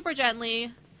super, super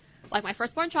gently, like my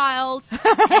firstborn child,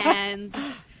 and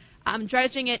I'm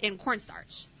dredging it in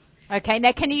cornstarch. Okay,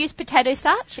 now can you use potato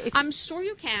starch? I'm sure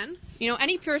you can.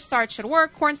 Any pure starch should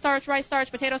work. Cornstarch, rice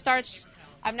starch, potato starch.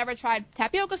 I've never tried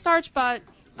tapioca starch, but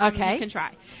Okay. you can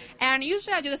try. And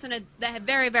usually I do this in the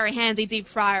very, very handy deep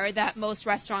fryer that most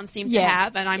restaurants seem to Yeah.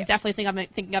 have, and I'm definitely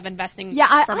thinking of investing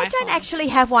Yeah, for my I don't home. actually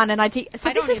have one, and I this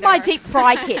don't is my either. deep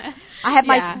fry kit. I have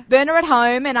my Yeah. burner at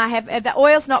home, and I have the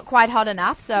oil's not quite hot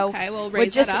enough, so Okay, we'll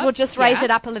raise it up. we'll just raise Yeah.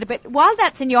 it up a little bit while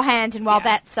that's in your hand, and while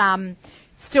Yeah. that's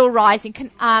still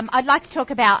rising. I'd like to talk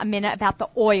about a minute about the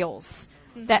oils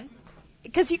that.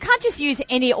 Because you can't just use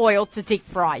any oil to deep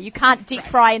fry. You can't deep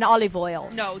fry in olive oil.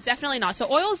 No, definitely not. So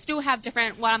oils do have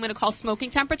different, what I'm going to call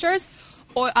smoking temperatures.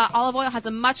 Olive oil has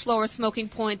a much lower smoking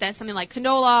point than something like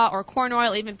canola or corn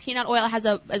oil. Even peanut oil has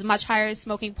a much higher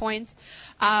smoking point.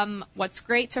 What's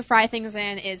great to fry things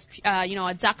in is,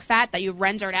 a duck fat that you've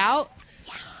rendered out.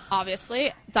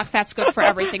 Obviously, duck fat's good for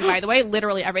everything, by the way,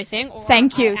 literally everything. Or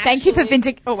Thank you. Thank you for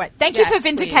Yes,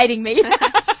 vindicating me.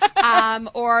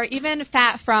 or even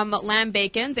fat from lamb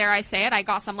bacon, dare I say it. I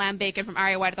got some lamb bacon from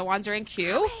Aria White at the Wandering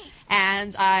Q,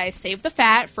 and I saved the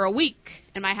fat for a week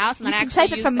in my house, and You then I can actually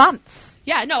save it used for months.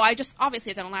 Yeah, no,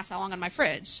 obviously it didn't last that long on my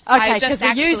fridge. Okay, I just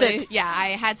 'cause we use actually, it. yeah,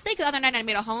 I had steak the other night and I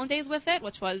made a hollandaise with it,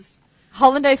 which was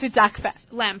Hollandaise with duck fat.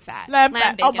 lamb fat. Lamb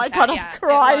fat. Bacon Oh my fat, God, I'm yeah.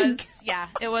 crying.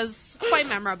 It was quite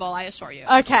memorable, I assure you.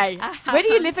 Okay. Where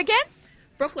do you live again?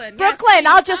 Brooklyn. Brooklyn, Yes,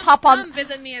 I'll just hop on. Come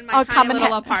visit me in my I'll tiny come and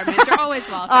little ha- apartment. You're always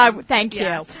welcome. Oh, thank you.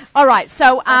 Yes. All right,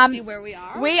 so Let's see where we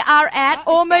are. we are at It's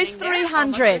almost getting there,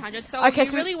 300. almost 300. So Okay,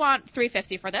 you really want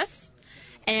 350 for this.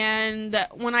 And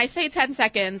when I say 10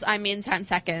 seconds, I mean 10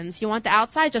 seconds. You want the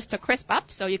outside just to crisp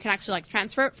up so you can actually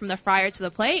transfer it from the fryer to the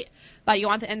plate, but you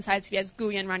want the inside to be as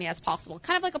gooey and runny as possible.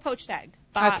 Kind of like a poached egg,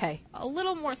 but Okay. a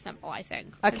little more simple, I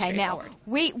think. and Okay, now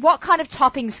straightforward. what kind of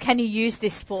toppings can you use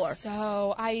this for?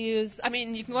 So you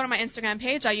can go to my Instagram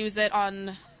page. I use it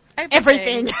on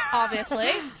Everything.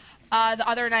 obviously. The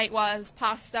other night was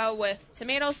pasta with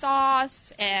tomato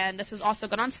sauce, and this is also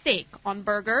good on steak, on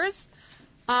burgers.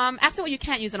 Ask me what you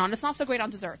can't use it on. It's not so great on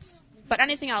desserts, but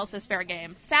anything else is fair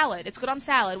game. Salad. It's good on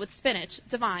salad with spinach.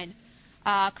 Divine.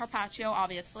 Carpaccio,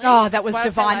 obviously. Oh, that was What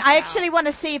if divine. left I out? actually want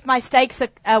to see if my steaks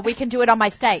are, we can do it on my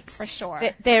steaks. For sure.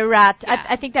 They're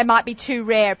I think they might be too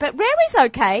rare, but rare is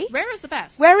okay. Rare is the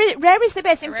best. Rare is the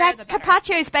best. In The fact, rarer the better.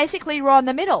 carpaccio is basically raw in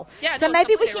the middle. Yeah, so no,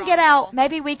 maybe we completely can raw get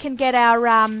in the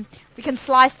our middle. we can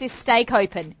slice this steak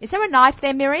open. Is there a knife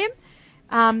there, Miriam?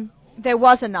 There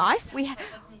was a knife.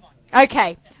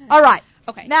 Okay. All right.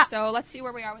 Okay, Now- so let's see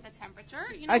where we are with the temperature.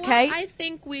 You know Okay. what? I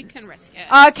think we can risk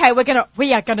it. Okay,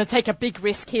 we are gonna take a big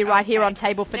risk here, right here Okay. on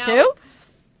table for Now, two.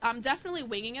 I'm definitely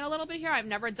winging it a little bit here. I've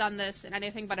never done this in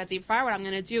anything but a deep fryer. What I'm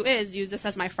going to do is use this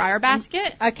as my fryer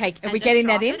basket. Okay, are and we just getting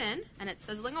that drop in? it and it's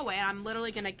sizzling away. And I'm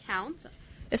literally going to count.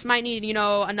 This might need,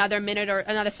 another minute or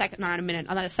another second, not a minute,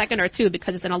 another second or two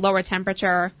because it's in a lower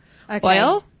temperature Okay.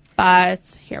 oil. But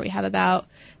here we have about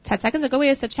 10 seconds. A good way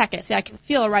is to check it. See, I can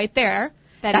feel right there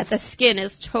That that is- the skin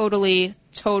is totally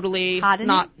Hardening?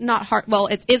 not hard. Well,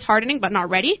 it is hardening, but not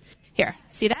ready. Here,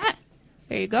 see that?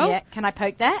 There you go. Yeah, can I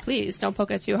poke that? Please don't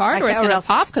poke it too hard or Okay, it's or going to else-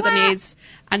 pop because it Wah! needs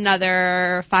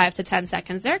another 5 to 10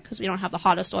 seconds there because we don't have the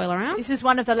hottest oil around. This is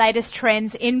one of the latest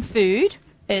trends in food.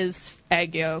 Is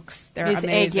egg yolks. They're Is egg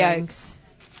amazing. yolks.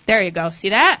 There you go. See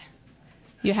that?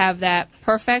 You have that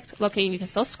perfect looking. You can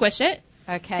still squish it.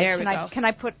 Okay. There we can go. Can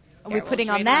I put? Are we Here, we'll putting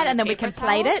on drain it that on and a then we paper can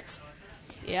plate towel. it?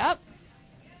 Yep.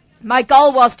 My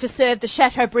goal was to serve the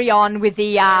Chateaubriand with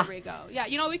the. There we go.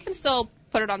 Yeah, we can still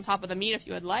put it on top of the meat if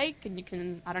you would like, and you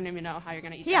can. I don't even know how you're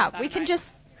gonna eat. that Yeah, without we a can knife. just.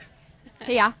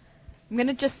 Here. I'm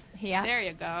gonna just here. There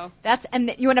you go. That's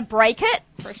you want to break it?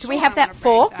 For Do sure we have I'm that gonna break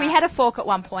fork? that. We had a fork at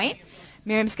one point.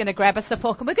 Miriam's going to grab us a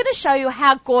fork, and we're going to show you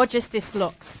how gorgeous this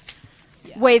looks.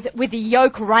 with the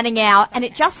yolk running out, and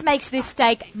it just makes this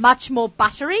steak much more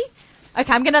buttery.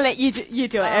 Okay, I'm going to let you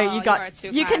do it. Oh,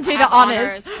 You can do I the have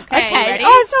honors. Okay, you ready?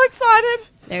 Oh, I'm so excited.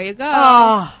 There you go.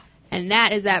 Oh. And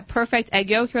that is that perfect egg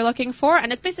yolk you're looking for,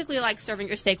 and it's basically like serving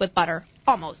your steak with butter,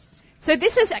 almost. So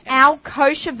this is our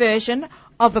kosher version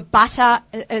of a butter,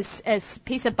 a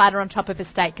piece of butter on top of a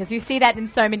steak, because you see that in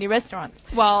so many restaurants.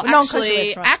 Well, Non-kosher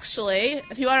restaurants. actually,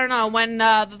 if you want to know, when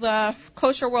the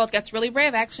kosher world gets really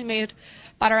brave, I actually made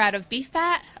butter out of beef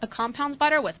fat, a compound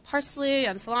butter with parsley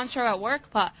and cilantro at work,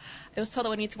 but I was told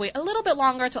that we need to wait a little bit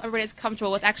longer until everybody's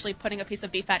comfortable with actually putting a piece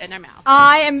of beef fat in their mouth.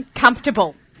 I am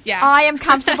comfortable. Yeah. I am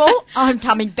comfortable. I'm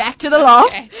coming back to the loft.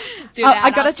 Okay. Do that. I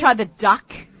got to Austin. try the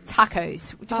duck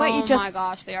tacos. Oh my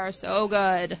gosh, they are so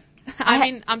good. I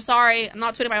mean, I'm sorry, I'm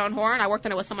not tooting my own horn. I worked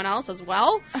on it with someone else as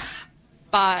well,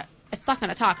 but it's stuck in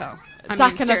a taco.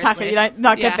 Duck and a taco. Seriously. You don't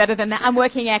not get Yeah. better than that. I'm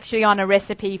working actually on a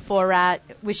recipe for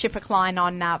with Schiffer Klein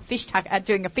on fish taco,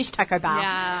 doing a fish taco bar.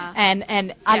 Yeah. And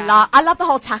Yeah. I love the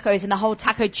whole tacos and the whole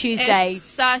Taco Tuesday. It's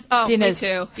such, oh, dinners. me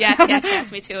too.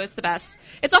 Yes, me too. It's the best.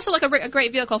 It's also like a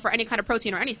great vehicle for any kind of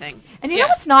protein or anything. And you know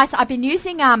what's nice? I've been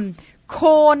using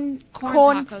corn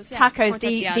tacos, yeah. tacos, Corn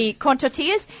the tortillas. corn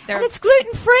tortillas, They're- and it's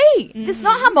gluten free. It's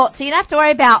not hamotzi. You don't have to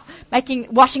worry about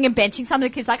washing and benching. Some of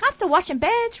the kids are like, I have to wash and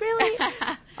bench, really?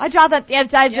 I'd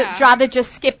rather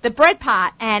just skip the bread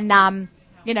part and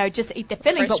just eat the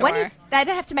filling. For but when sure. they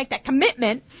don't have to make that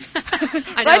commitment.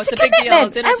 I know, it's a big deal.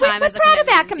 commitment. Dinner And time we're is a proud of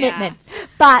our commitment,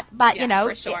 commitment. But Yeah,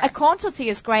 for sure. a corn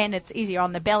tortilla is great and it's easier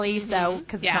on the belly, so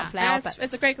because it's not flour. And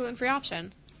it's a great gluten-free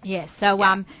option. Yes. So,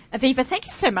 Aviva, thank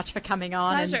you so much for coming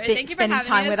on Pleasure. and Thank you for spending having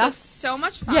time me. with This us. was so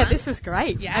much fun. Yeah, this is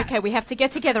great. Yes. Okay, we have to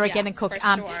get together again and Yes, cook.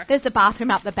 for sure. There's a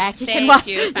bathroom up the back. You can Thank wash.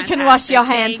 you. You can wash your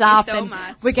hands Fantastic. up, Thank you and so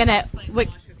much. we're gonna.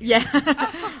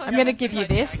 I'm gonna was give you good.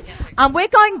 this. We're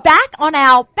going back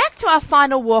to our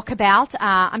final walkabout.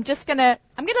 I'm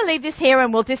gonna leave this here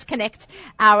and we'll disconnect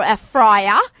our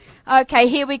fryer. Okay,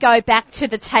 here we go back to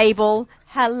the table.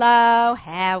 Hello,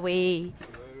 Howie.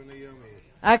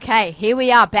 Okay, here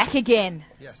we are back again.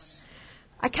 Yes.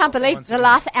 I can't believe Once the again.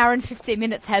 last hour and 15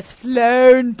 minutes has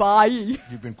flown by.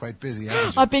 You've been quite busy,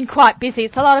 haven't you? I've been quite busy.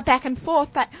 It's a lot of back and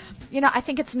forth, but, I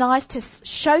think it's nice to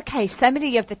showcase so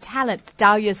many of the talents.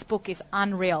 Dahlia's book is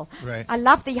unreal. Right. I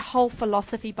love the whole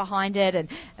philosophy behind it, and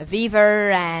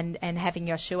Aviva and having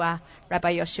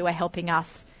Rabbi Yoshua helping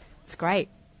us. It's great.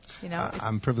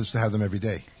 I'm privileged to have them every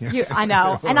day. I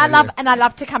know. And I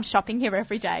love to come shopping here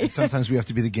every day. And sometimes we have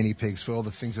to be the guinea pigs for all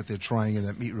the things that they're trying in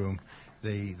that meat room.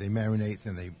 They marinate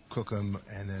and they cook them,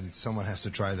 and then someone has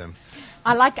to try them.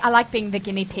 I like being the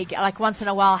guinea pig. Like once in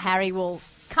a while, Harry will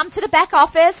come to the back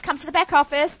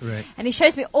office, Right. and he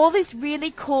shows me all these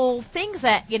really cool things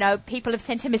that people have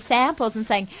sent him as samples and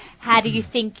saying, how do you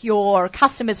think your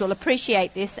customers will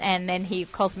appreciate this? And then he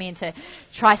calls me in to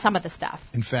try some of the stuff.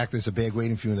 In fact, there's a bag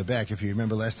waiting for you in the back. If you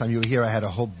remember last time you were here, I had a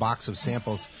whole box of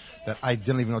samples that I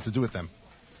didn't even know what to do with them.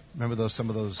 Remember some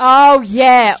of those? Oh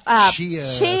yeah, Chia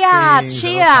things, things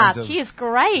and all kinds of- Chia's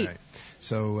great. Right.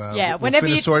 So Yeah, we'll whenever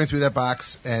finish you- sorting through that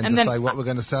box and And then- decide what we're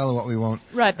going to sell and what we won't,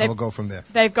 Right, and we'll go from there.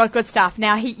 They've got good stuff.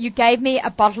 Now, you gave me a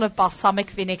bottle of balsamic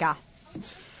vinegar.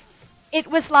 It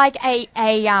was like a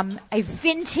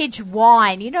vintage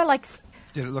wine, like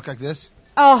Did it look like this?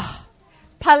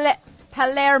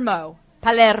 Palermo.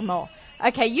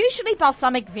 Okay, usually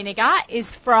balsamic vinegar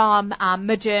is from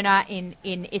Moderna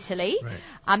in Italy.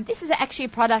 Right. This is actually a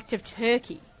product of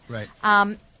Turkey. Right.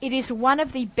 It is one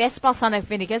of the best balsamic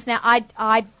vinegars. Now,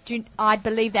 I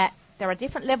believe that there are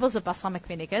different levels of balsamic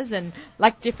vinegars and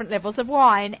like different levels of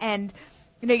wine. And,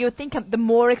 you would think the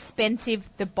more expensive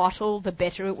the bottle, the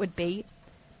better it would be.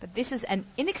 But this is an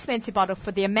inexpensive bottle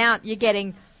for the amount you're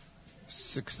getting.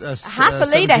 Half a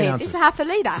litre here. This is half a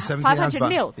litre. 500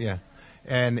 mils. Yeah.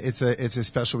 And it's a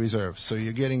special reserve. So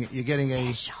you're getting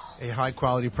a high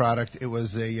quality product. It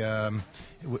was a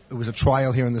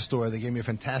trial here in the store. They gave me a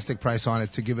fantastic price on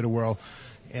it to give it a whirl,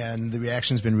 and the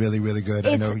reaction's been really, really good.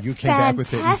 I know you came back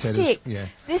with it and said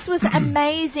This was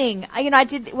amazing.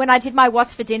 When I did my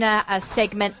What's for Dinner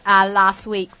segment last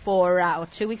week or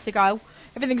 2 weeks ago.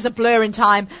 Everything's a blur in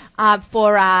time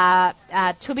for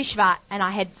Tu B'Shvat, and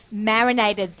I had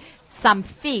marinated some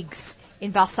figs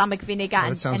in balsamic vinegar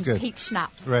and good. peach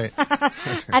schnapps. Right.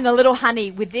 And a little honey.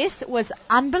 With this was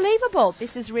unbelievable.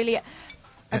 This is really a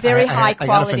very high quality. I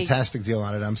got a fantastic deal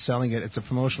on it. I'm selling it. It's a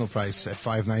promotional price at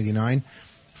 $5.99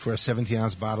 for a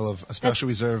 17-ounce bottle of a special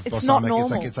reserve it's balsamic. not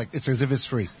normal. It's as if it's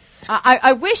free.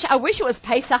 I wish it was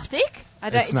Pesach Dick.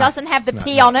 It doesn't have the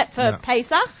P on it for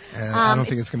Pesach. I don't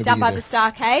think it's going to be done by either. the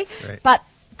Star K. Right. But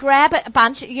grab a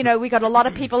bunch. You know, we got a lot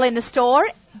of people in the store.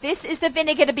 This is the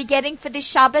vinegar to be getting for this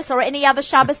Shabbos or any other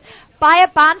Shabbos. Buy a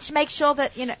bunch. Make sure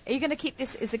that, you know, are you going to keep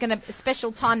this? Is it going to a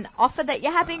special time offer that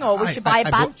you're having, or we should buy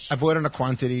a bunch? I bought in a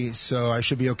quantity, so I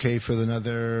should be okay for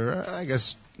another, I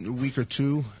guess, week or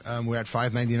two. We're at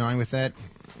 $5.99 with that.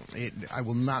 I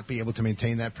will not be able to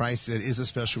maintain that price. It is a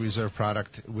special reserve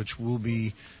product, which will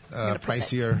be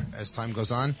pricier as time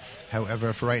goes on.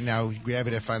 However, for right now, grab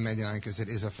it at $5.99 because it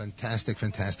is a fantastic,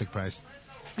 fantastic price.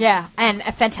 Yeah, and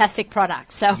a fantastic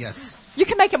product. So yes. You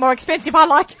can make it more expensive. I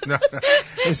like it. No.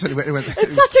 It's such a good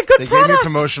product. They gave me a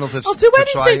promotional to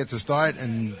try it to start,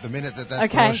 and the minute that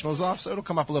promotional is off, so it'll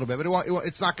come up a little bit. But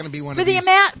it's not going to be one of these $30 a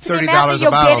bottle. For the amount that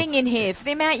you're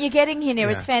getting in here,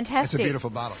 it's fantastic. It's a beautiful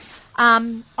bottle.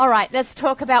 All right, let's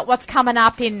talk about what's coming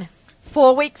up in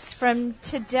 4 weeks from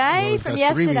today, from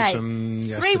yesterday. 3 weeks from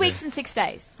yesterday. 3 weeks and 6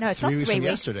 days. No, it's 3 not 3 weeks weeks. from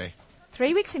yesterday.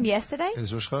 3 weeks from yesterday?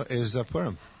 Is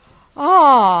Purim.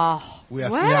 Oh,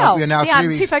 wow. We are now 3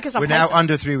 weeks. Too focused on We're now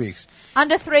under 3 weeks.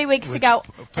 Under 3 weeks to go.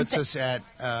 Puts us at,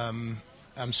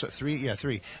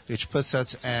 three. Which puts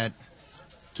us at,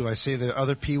 do I say the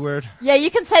other P word? Yeah,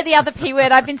 you can say the other P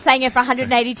word. I've been saying it for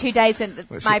 182 days and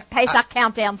my Pesach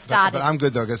countdown started. But I'm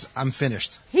good though, because I'm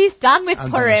finished. He's done with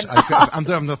Purim. I'm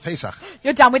done with Pesach.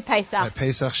 You're done with Pesach. My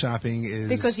Pesach shopping is...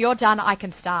 Because you're done, I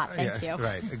can start. Thank you.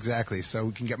 Right, exactly. So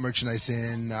we can get merchandise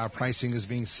in. Our pricing is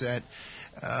being set.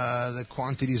 The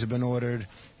quantities have been ordered.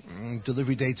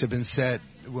 Delivery dates have been set.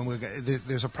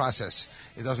 There's a process.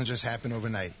 It doesn't just happen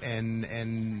overnight. And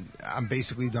I'm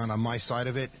basically done on my side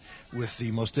of it with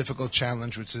the most difficult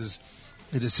challenge, which is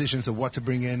the decisions of what to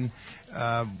bring in,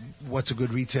 what's a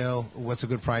good retail, what's a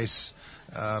good price,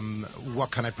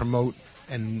 what can I promote,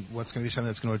 and what's going to be something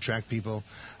that's going to attract people.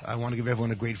 I want to give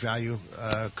everyone a great value.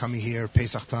 Coming here,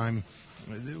 Pesach time,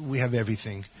 we have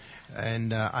everything.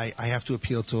 And I have to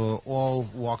appeal to all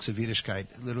walks of Yiddishkeit.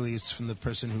 Literally, it's from the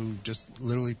person who just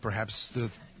literally perhaps the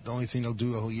only thing they'll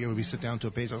do a whole year would be sit down to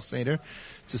a Pesach Seder,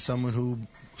 to someone who,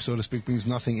 so to speak, brings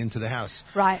nothing into the house.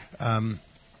 Right.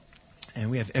 And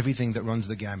we have everything that runs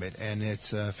the gamut, and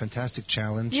it's a fantastic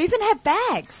challenge. You even have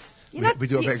bags. We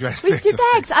do have bags. We do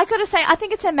bags. I got to say, I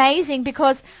think it's amazing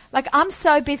because, like, I'm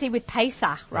so busy with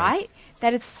Pesach, right?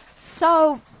 That it's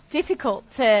so difficult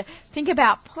to think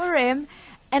about Purim.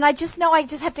 And I just know I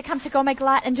just have to come to Gourmet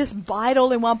Glatt and just buy it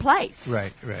all in one place.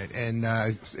 Right. And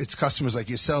it's customers like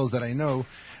yourselves that I know.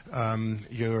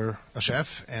 You're a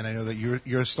chef, and I know that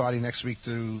you're starting next week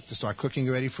to start cooking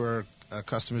already for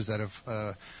customers that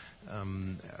have...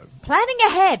 planning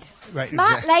ahead. Right,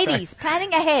 Smart ladies,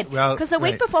 planning ahead. Because the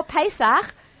week before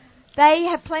Pesach, they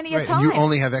have plenty of time. And you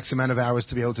only have X amount of hours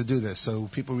to be able to do this. So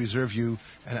people reserve you,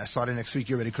 and starting next week,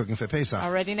 you're already cooking for Pesach.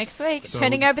 Already next week. So,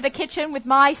 turning over the kitchen with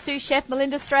my sous chef,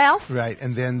 Melinda Strauss. Right,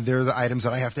 and then there are the items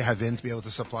that I have to have in to be able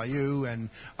to supply you and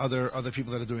other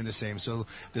people that are doing the same. So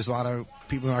there's a lot of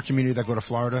people in our community that go to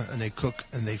Florida, and they cook,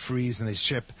 and they freeze, and they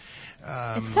ship.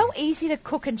 It's so easy to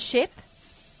cook and ship.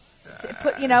 Today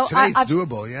it's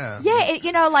doable, yeah.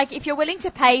 Yeah, like if you're willing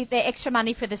to pay the extra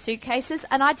money for the suitcases,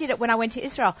 and I did it when I went to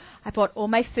Israel. I bought all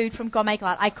my food from Gourmet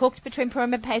Glatt. I cooked between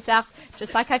Purim and Pesach,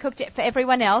 just like I cooked it for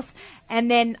everyone else,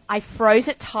 and then I froze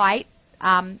it tight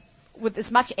with as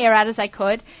much air out as I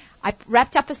could. I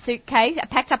packed up a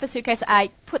suitcase. I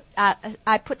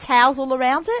put towels all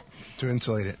around it. To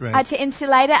insulate it, right. To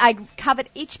insulate it, I covered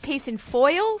each piece in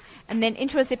foil and then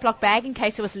into a Ziploc bag in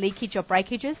case there was leakage or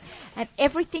breakages. And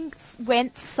everything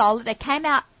went solid. They came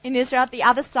out in Israel the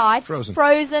other side.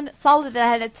 Frozen, solid. I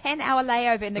had a 10-hour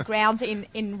layover in the grounds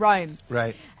in Rome.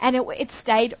 Right. And it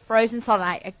stayed frozen solid.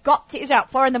 I got to Israel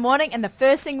at 4 a.m, and the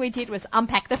first thing we did was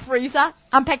unpack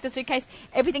the suitcase,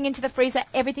 everything into the freezer.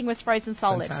 Everything was frozen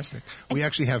solid. Fantastic. We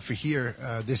actually have for here,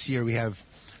 this year, we have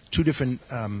 2 different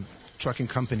trucking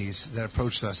companies that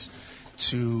approached us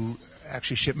to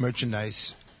actually ship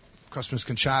merchandise. Customers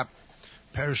can shop,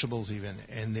 perishables even,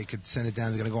 and they could send it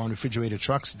down. They're going to go on refrigerated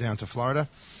trucks down to Florida.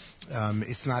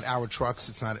 It's not our trucks.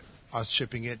 It's not us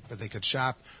shipping it, but they could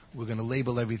shop. We're going to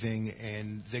label everything,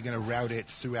 and they're going to route it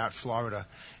throughout Florida,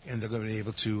 and they're going to be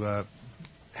able to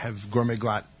have Gourmet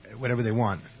Glatt, whatever they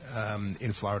want,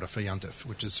 in Florida for Yontif,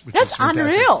 which is That's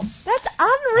fantastic. Unreal. That's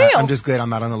unreal. I'm just glad I'm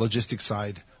not on the logistics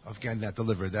side of getting that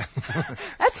delivered.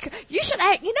 That's you should.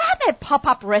 How they have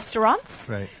pop-up restaurants?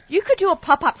 Right. You could do a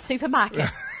pop-up supermarket.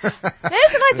 There's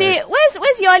an idea. Right.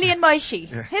 Where's Yoli and Moshe?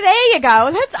 Yeah. Hey, there you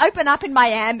go. Let's open up in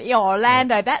Miami or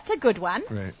Orlando. Right. That's a good one.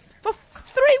 Right. For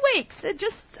 3 weeks,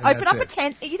 just open up a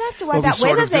tent. You don't have to worry about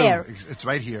weather there. It's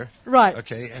right here. Right.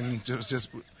 Okay, and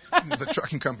just the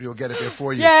trucking company will get it there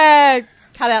for you. Yeah.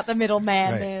 cut out the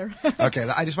middleman Right. there. Okay,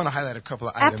 I just want to highlight a couple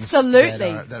of items.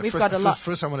 Absolutely. That We've first, got a lot.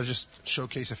 First, I want to just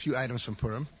showcase a few items from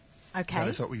Purim that I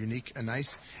Okay. thought were unique and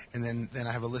nice, and then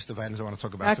I have a list of items I want to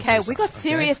talk about. for Okay, Pesach, we got okay?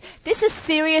 serious. This is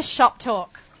serious shop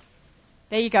talk.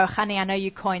 There you go, Chani. I know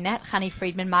you coined that. Chani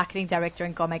Friedman, Marketing Director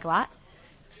in Gourmet Glatt.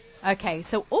 Okay,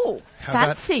 so, How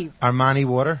about fancy. Armani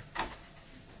water.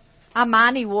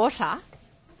 Armani water.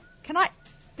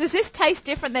 Does this taste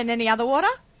different than any other water?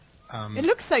 It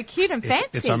looks so cute and fancy.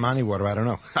 It's Armani water. I don't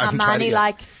know. I haven't tried it Armani, yet.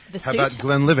 like the How suit. about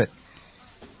Glenlivet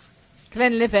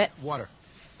Glenlivet. water?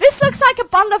 This looks like a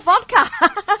bottle of vodka.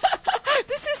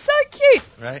 This is so cute.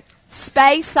 Right?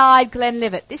 Speyside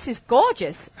Glenlivet. This is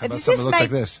gorgeous. How about This something that looks made- like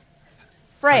this?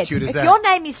 Fred, How cute is if that? your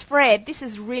name is Fred, this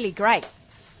is really great.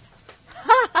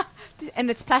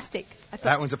 And it's plastic.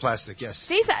 That one's a plastic. Yes.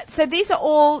 These are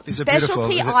all These are beautiful.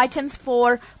 specialty Is it- items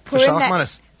for For Purim. Shalach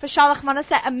Manas. For Shalach Manas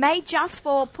that are made just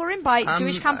for Purim by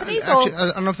Jewish companies? Actually, or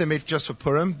I don't know if they're made just for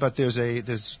Purim, but there's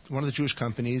one of the Jewish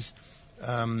companies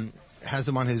has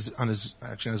them on his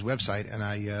website,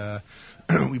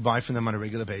 and we buy from them on a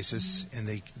regular basis. And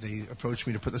they approached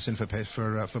me to put this in for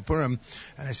Purim,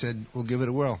 and I said we'll give it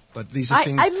a whirl. But these are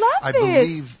things I love this.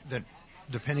 believe that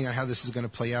depending on how this is going to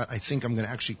play out, I think I'm going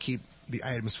to actually keep the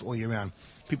items for all year round.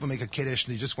 People make a kiddush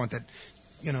and they just want that.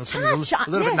 Something a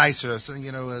little bit nicer.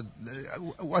 Something,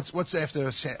 what's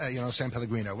after, San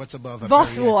Pellegrino? What's above?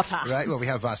 Voss water. Right? Well, we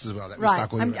have Voss as well. That we right.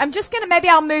 stock all year round. I'm just going to, maybe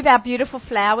I'll move our beautiful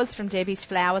flowers from Debbie's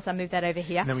Flowers. I'll move that over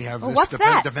here. And then we have this. What's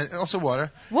that? Also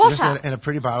water. Water. Just in a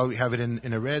pretty bottle. We have it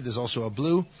in a red. There's also a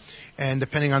blue. And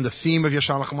depending on the theme of your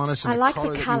Shalach Manas and I the like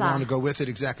color the that color. you want to go with it,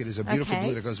 exactly. There's a beautiful Okay.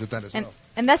 blue that goes with that as well.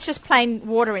 And that's just plain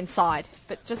water inside,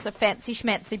 but just a fancy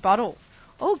schmancy bottle.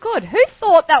 Oh, good. Who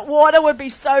thought that water would be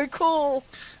so cool?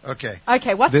 Okay.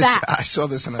 Okay, what's This, that? I saw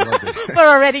this and I loved it. We're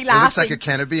already It laughing. looks like a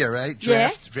can of beer, right?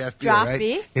 Draft beer, Draft right?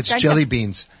 beer. It's Don't jelly you-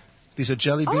 beans. These are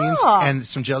jelly beans Oh. and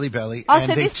some Jelly Belly, Oh, and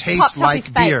so they this taste pop top like is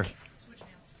fake. beer,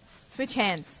 Switch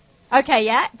hands. Okay,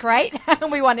 yeah, great.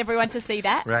 We want everyone to see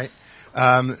that. right?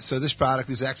 So this product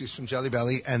is actually from Jelly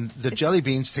Belly, and the jelly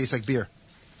beans taste like beer.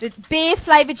 The beer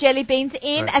flavored jelly beans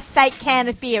in Right. a fake can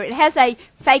of beer. It has a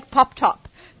fake pop top.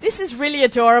 This is really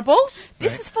adorable.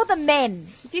 This Right. is for the men.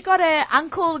 If you've got an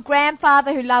uncle,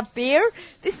 grandfather who love beer,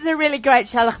 this is a really great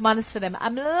Shalach Manas for them.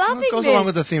 I'm loving Well, it goes this. along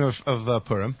with the theme of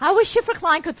Purim. I wish Shifra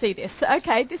Klein could see this.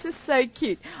 Okay, this is so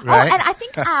cute. Right. Oh, and I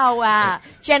think our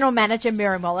general manager,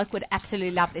 Miriam Wallach, would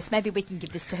absolutely love this. Maybe we can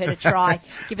give this to her to try.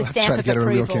 Give a Let's stamp try to of get her a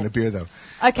real approval. can of beer, though.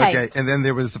 Okay. And then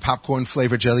there was the popcorn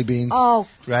flavored jelly beans. Oh,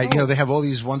 right. cool. They have all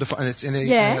these wonderful, and it's in a.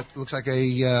 Yeah. It looks like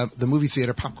the movie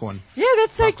theater popcorn. Yeah,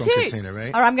 that's so Popcorn cute. container,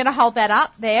 right? All right, I'm going to hold that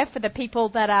up there for the people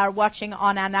that are watching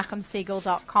on our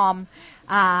NachumSiegel.com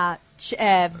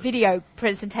video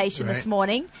presentation this Right.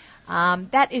 morning.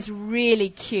 That is really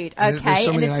cute. Okay, And there's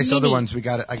so many and it's nice other mini. ones. I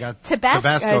got Tabascos.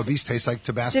 Tabasco. These taste like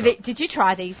Tabasco. Did you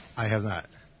try these? I have not.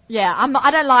 Yeah,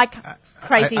 I don't like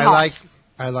crazy I hot.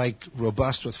 I like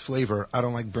robust with flavor. I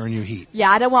don't like burn you heat. Yeah,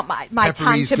 I don't want my tongue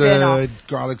Peppery's to burn good, off.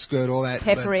 garlic's good, all that.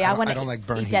 Peppery. But want I don't like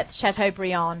burn eat heat. that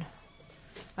Chateaubriand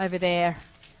over there.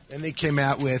 And they came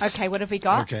out with. Okay, what have we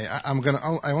got? Okay,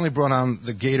 I only brought on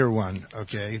the Gator one.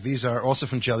 Okay, these are also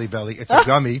from Jelly Belly. It's a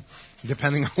gummy,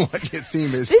 depending on what your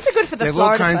theme is. These are good for the They have all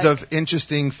Florida kinds folk. of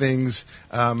interesting things.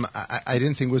 I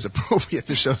didn't think it was appropriate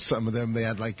to show some of them. They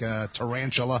had like a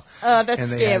tarantula. Oh, that's and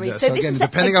they scary. Had, So so this again, is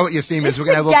depending on what your theme is, we're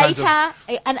This gonna have all kinds of.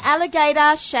 gator, an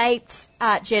alligator-shaped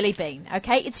jelly bean.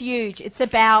 Okay, it's huge. It's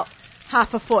about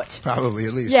half a foot. Probably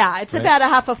at least. Yeah, it's right? about a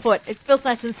half a foot. It feels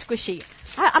nice and squishy.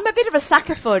 I'm a bit of a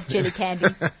sucker for jelly candy,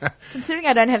 considering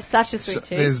I don't have such a sweet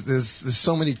tooth. There's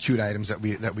so many cute items that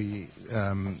we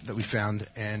found,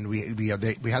 and we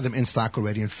have them in stock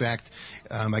already. In fact,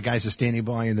 my guys are standing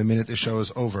by, and the minute the show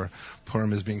is over,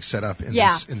 Purim is being set up in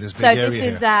this big so area this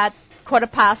is here.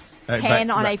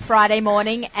 10:15 on a Friday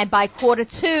morning, and by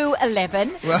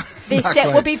 11:15, Well, this not set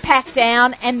will quite. be packed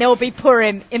down, and there will be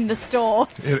Purim in the store.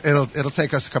 It'll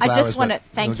take us a couple I hours. just want to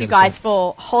but thank we'll you get it guys set.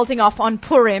 for holding off on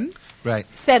Purim. Right.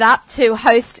 Set up to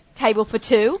host Table for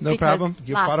Two. No because problem.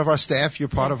 You're part of our staff. You're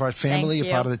part of our family. Thank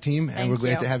You're part you. of the team, and Thank we're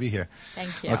glad you. to have you here.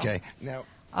 Thank you. Okay. Now,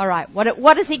 All right.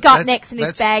 What has he got Let's- next in his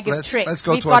let's- bag of let's- tricks? let's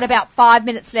go We've got towards- about 5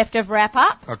 minutes left of wrap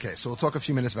up. okay. So we'll talk a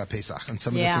few minutes about Pesach and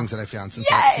some of Yeah. the things that I found since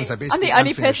Yay! I basically I'm the only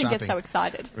unfinished person who gets so shopping.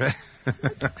 excited. Right.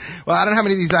 Well, I don't know how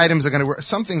many of these items are going to work.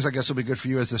 Some things I guess will be good for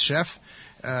you as the chef,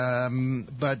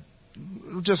 but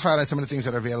we'll just highlight some of the things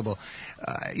that are available.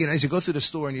 As you go through the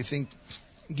store and you think,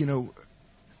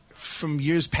 from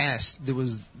years past, there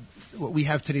was what we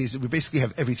have today is that we basically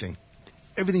have everything.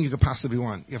 Everything you could possibly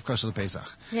want. You have kosher Pesach.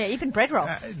 Yeah, even bread rolls.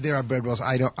 There are bread rolls.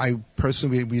 I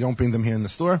personally, we don't bring them here in the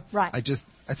store. Right. I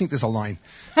I think there's a line.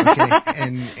 Okay,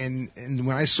 and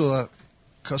when I saw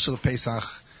kosher Pesach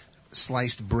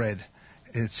sliced bread,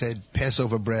 it said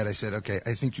Passover bread. I said, okay,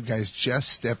 I think you guys just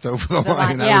stepped over the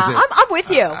line. Yeah, That was it. I'm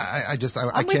with you.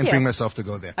 I can't bring myself to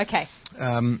go there. Okay.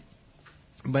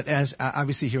 But as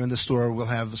obviously here in the store, we'll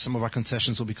have some of our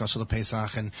concessions will be kosher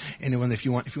Pesach, and anyone if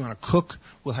you want to cook,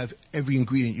 we'll have every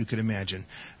ingredient you could imagine.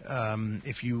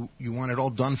 If you want it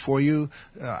all done for you,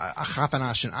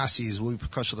 achapanash and asis will be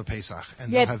kosher Pesach,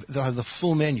 and they'll have the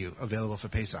full menu available for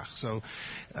Pesach. So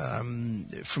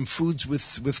from foods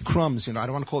with crumbs, I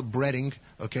don't want to call it breading,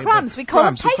 okay? Crumbs, we call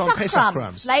them Pesach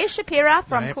crumbs. Leah Shapira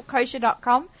from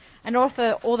cookkosher.com. And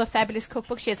author all the fabulous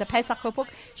cookbooks. She has a Pesach cookbook.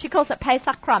 She calls it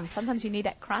Pesach crumbs. Sometimes you need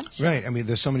that crunch. Right. I mean,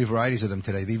 there's so many varieties of them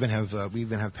today. They even have we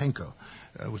even have panko,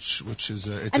 which is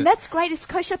and that's great. It's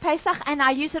kosher Pesach, and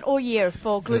I use it all year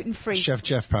for gluten free. Chef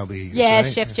Jeff probably. Yeah,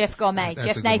 right? Chef Jeff Gourmet.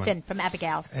 That's Jeff Nathan from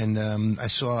Abigail's. And I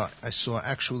saw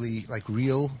actually like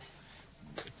real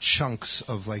chunks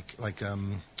of like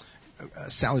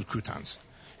salad croutons.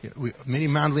 Mini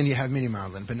mandolin, you have mini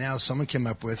mandolin, but now someone came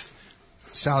up with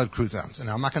salad croutons, and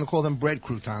I'm not going to call them bread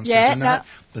croutons because they're not,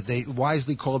 but they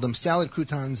wisely called them salad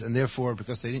croutons, and therefore,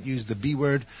 because they didn't use the B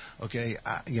word, okay,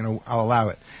 I'll allow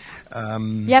it.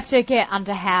 You have to get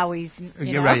under Howie's.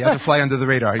 You're right. You have to fly under the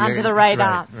radar. Under the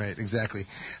radar. Right. Exactly.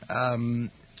 One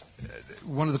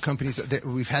of the companies that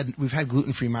we've had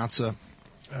gluten-free matzah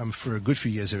for a good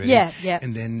few years already. Yeah.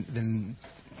 And then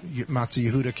Matzah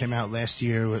Yehuda came out last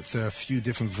year with a few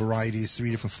different varieties,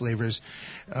 3 different flavors.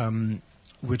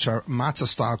 Which are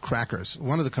matzah-style crackers.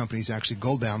 One of the companies, actually,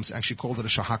 Goldbaum's, actually called it a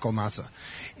shahakal matzah.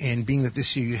 And being that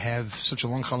this year you have such a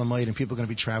long chalamayit and people are going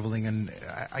to be traveling, and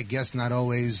I guess not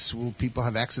always will people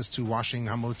have access to washing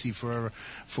hamotzi for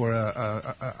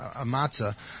a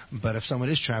matzah, but if someone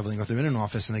is traveling, or if they're in an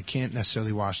office and they can't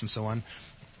necessarily wash and so on,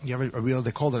 you have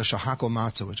they called it a shahakal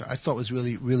matzah, which I thought was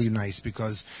really, really nice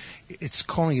because it's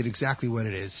calling it exactly what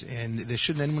it is. And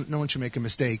no one should make a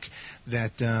mistake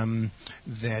that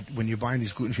when you're buying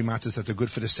these gluten-free matzahs that they're good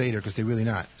for the Seder, because they're really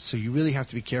not. So you really have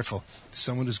to be careful.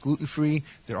 Someone who's gluten-free,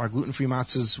 there are gluten-free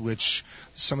matzahs, which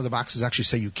some of the boxes actually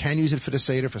say you can use it for the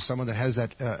Seder. For someone that has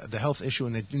that the health issue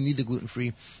and they do need the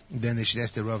gluten-free, then they should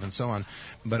ask their Rav and so on.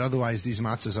 But otherwise, these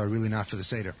matzahs are really not for the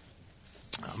Seder.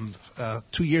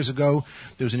 2 years ago,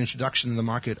 there was an introduction in the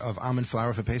market of almond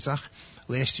flour for Pesach.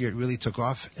 Last year, it really took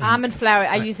off. Almond flour,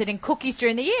 I use it in cookies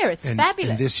during the year. It's fabulous.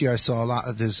 And this year, I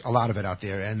saw there's a lot of it out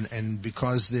there. And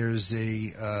because there's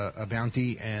a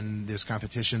bounty and there's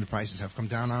competition, the prices have come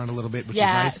down on it a little bit, which is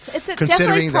nice.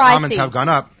 Considering the almonds have gone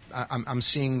up, I'm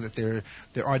seeing that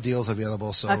there are deals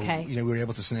available, so we were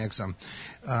able to snag some.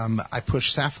 I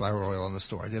pushed safflower oil in the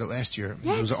store. I did it last year.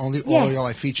 It was the only oil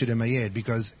I featured in my ad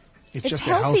because it's just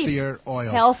healthy. A healthier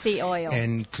oil. Healthy oil.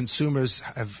 And consumers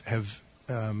have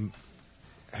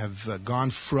gone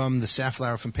from the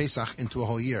safflower from Pesach into a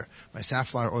whole year. My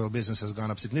safflower oil business has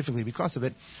gone up significantly because of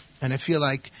it, and I feel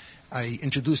like I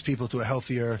introduced people to a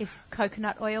healthier. Is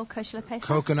coconut oil kosher Pesach?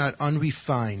 Coconut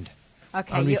unrefined.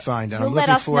 Okay. Unrefined. You'll let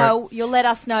us know. You'll let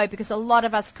us know because a lot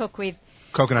of us cook with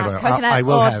coconut oil. Coconut I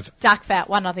will or have duck fat,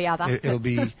 one or the other. It'll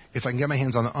be if I can get my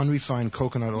hands on the unrefined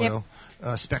coconut oil.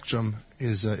 Spectrum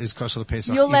is kosher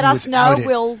Pesach. You'll let us know.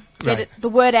 We'll get the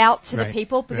word out to the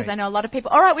people because I know a lot of people.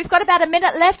 All right, we've got about a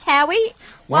minute left, Howie.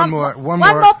 One more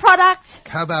product.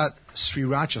 How about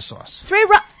sriracha sauce?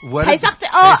 Pesach.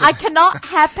 I cannot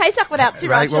have Pesach without sriracha.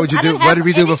 Right. What would you do? What did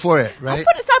we do before it? Right.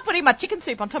 I start putting my chicken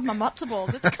soup on top of my matzo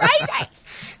balls. It's crazy.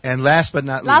 And last but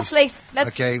not least,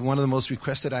 one of the most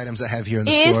requested items I have here in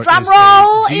the store is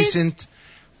a decent,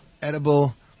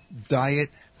 edible diet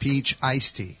peach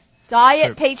iced tea.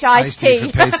 Diet peach iced tea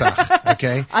for Pesach,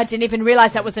 okay? I didn't even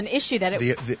realize that was an issue. The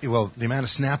amount of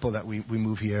Snapple that we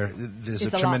move here, there's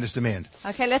a tremendous demand.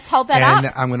 Okay, let's hold that up.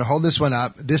 And I'm going to hold this one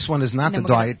up. This one is not the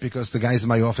diet because the guys in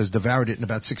my office devoured it in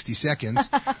about 60 seconds.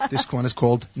 This one is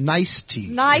called Nice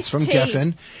Tea. It's from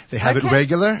Geffen. They have it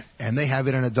regular and they have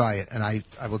it in a diet. And I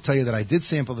will tell you that I did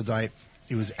sample the diet.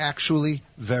 It was actually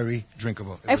very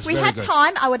drinkable. If we had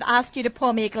time, I would ask you to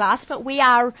pour me a glass, but we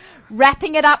are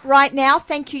wrapping it up right now.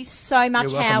 Thank you so much,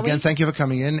 You're welcome. Howie. Again, thank you for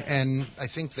coming in, and I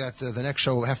think that the next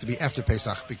show will have to be after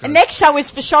Pesach. Because the next show is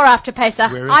for sure after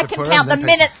Pesach. I can count the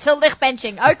minutes till Lich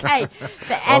benching. Okay.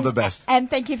 All the best. And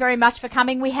thank you very much for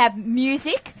coming. We have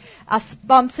music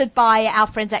sponsored by our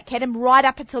friends at Kedem right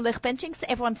up until Lich benching, so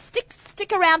everyone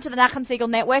stick around to the Nachum Siegel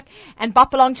Network and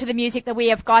bop along to the music that we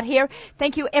have got here.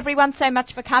 Thank you everyone so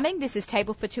much for coming. This is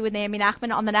Table for Two with Naomi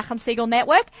Nachman on the Nachum Siegel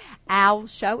Network. Our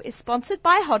show is sponsored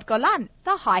by Hod Golan,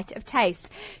 the height of taste.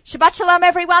 Shabbat Shalom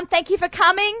everyone. Thank you for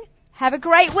coming. Have a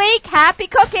great week. Happy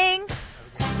cooking.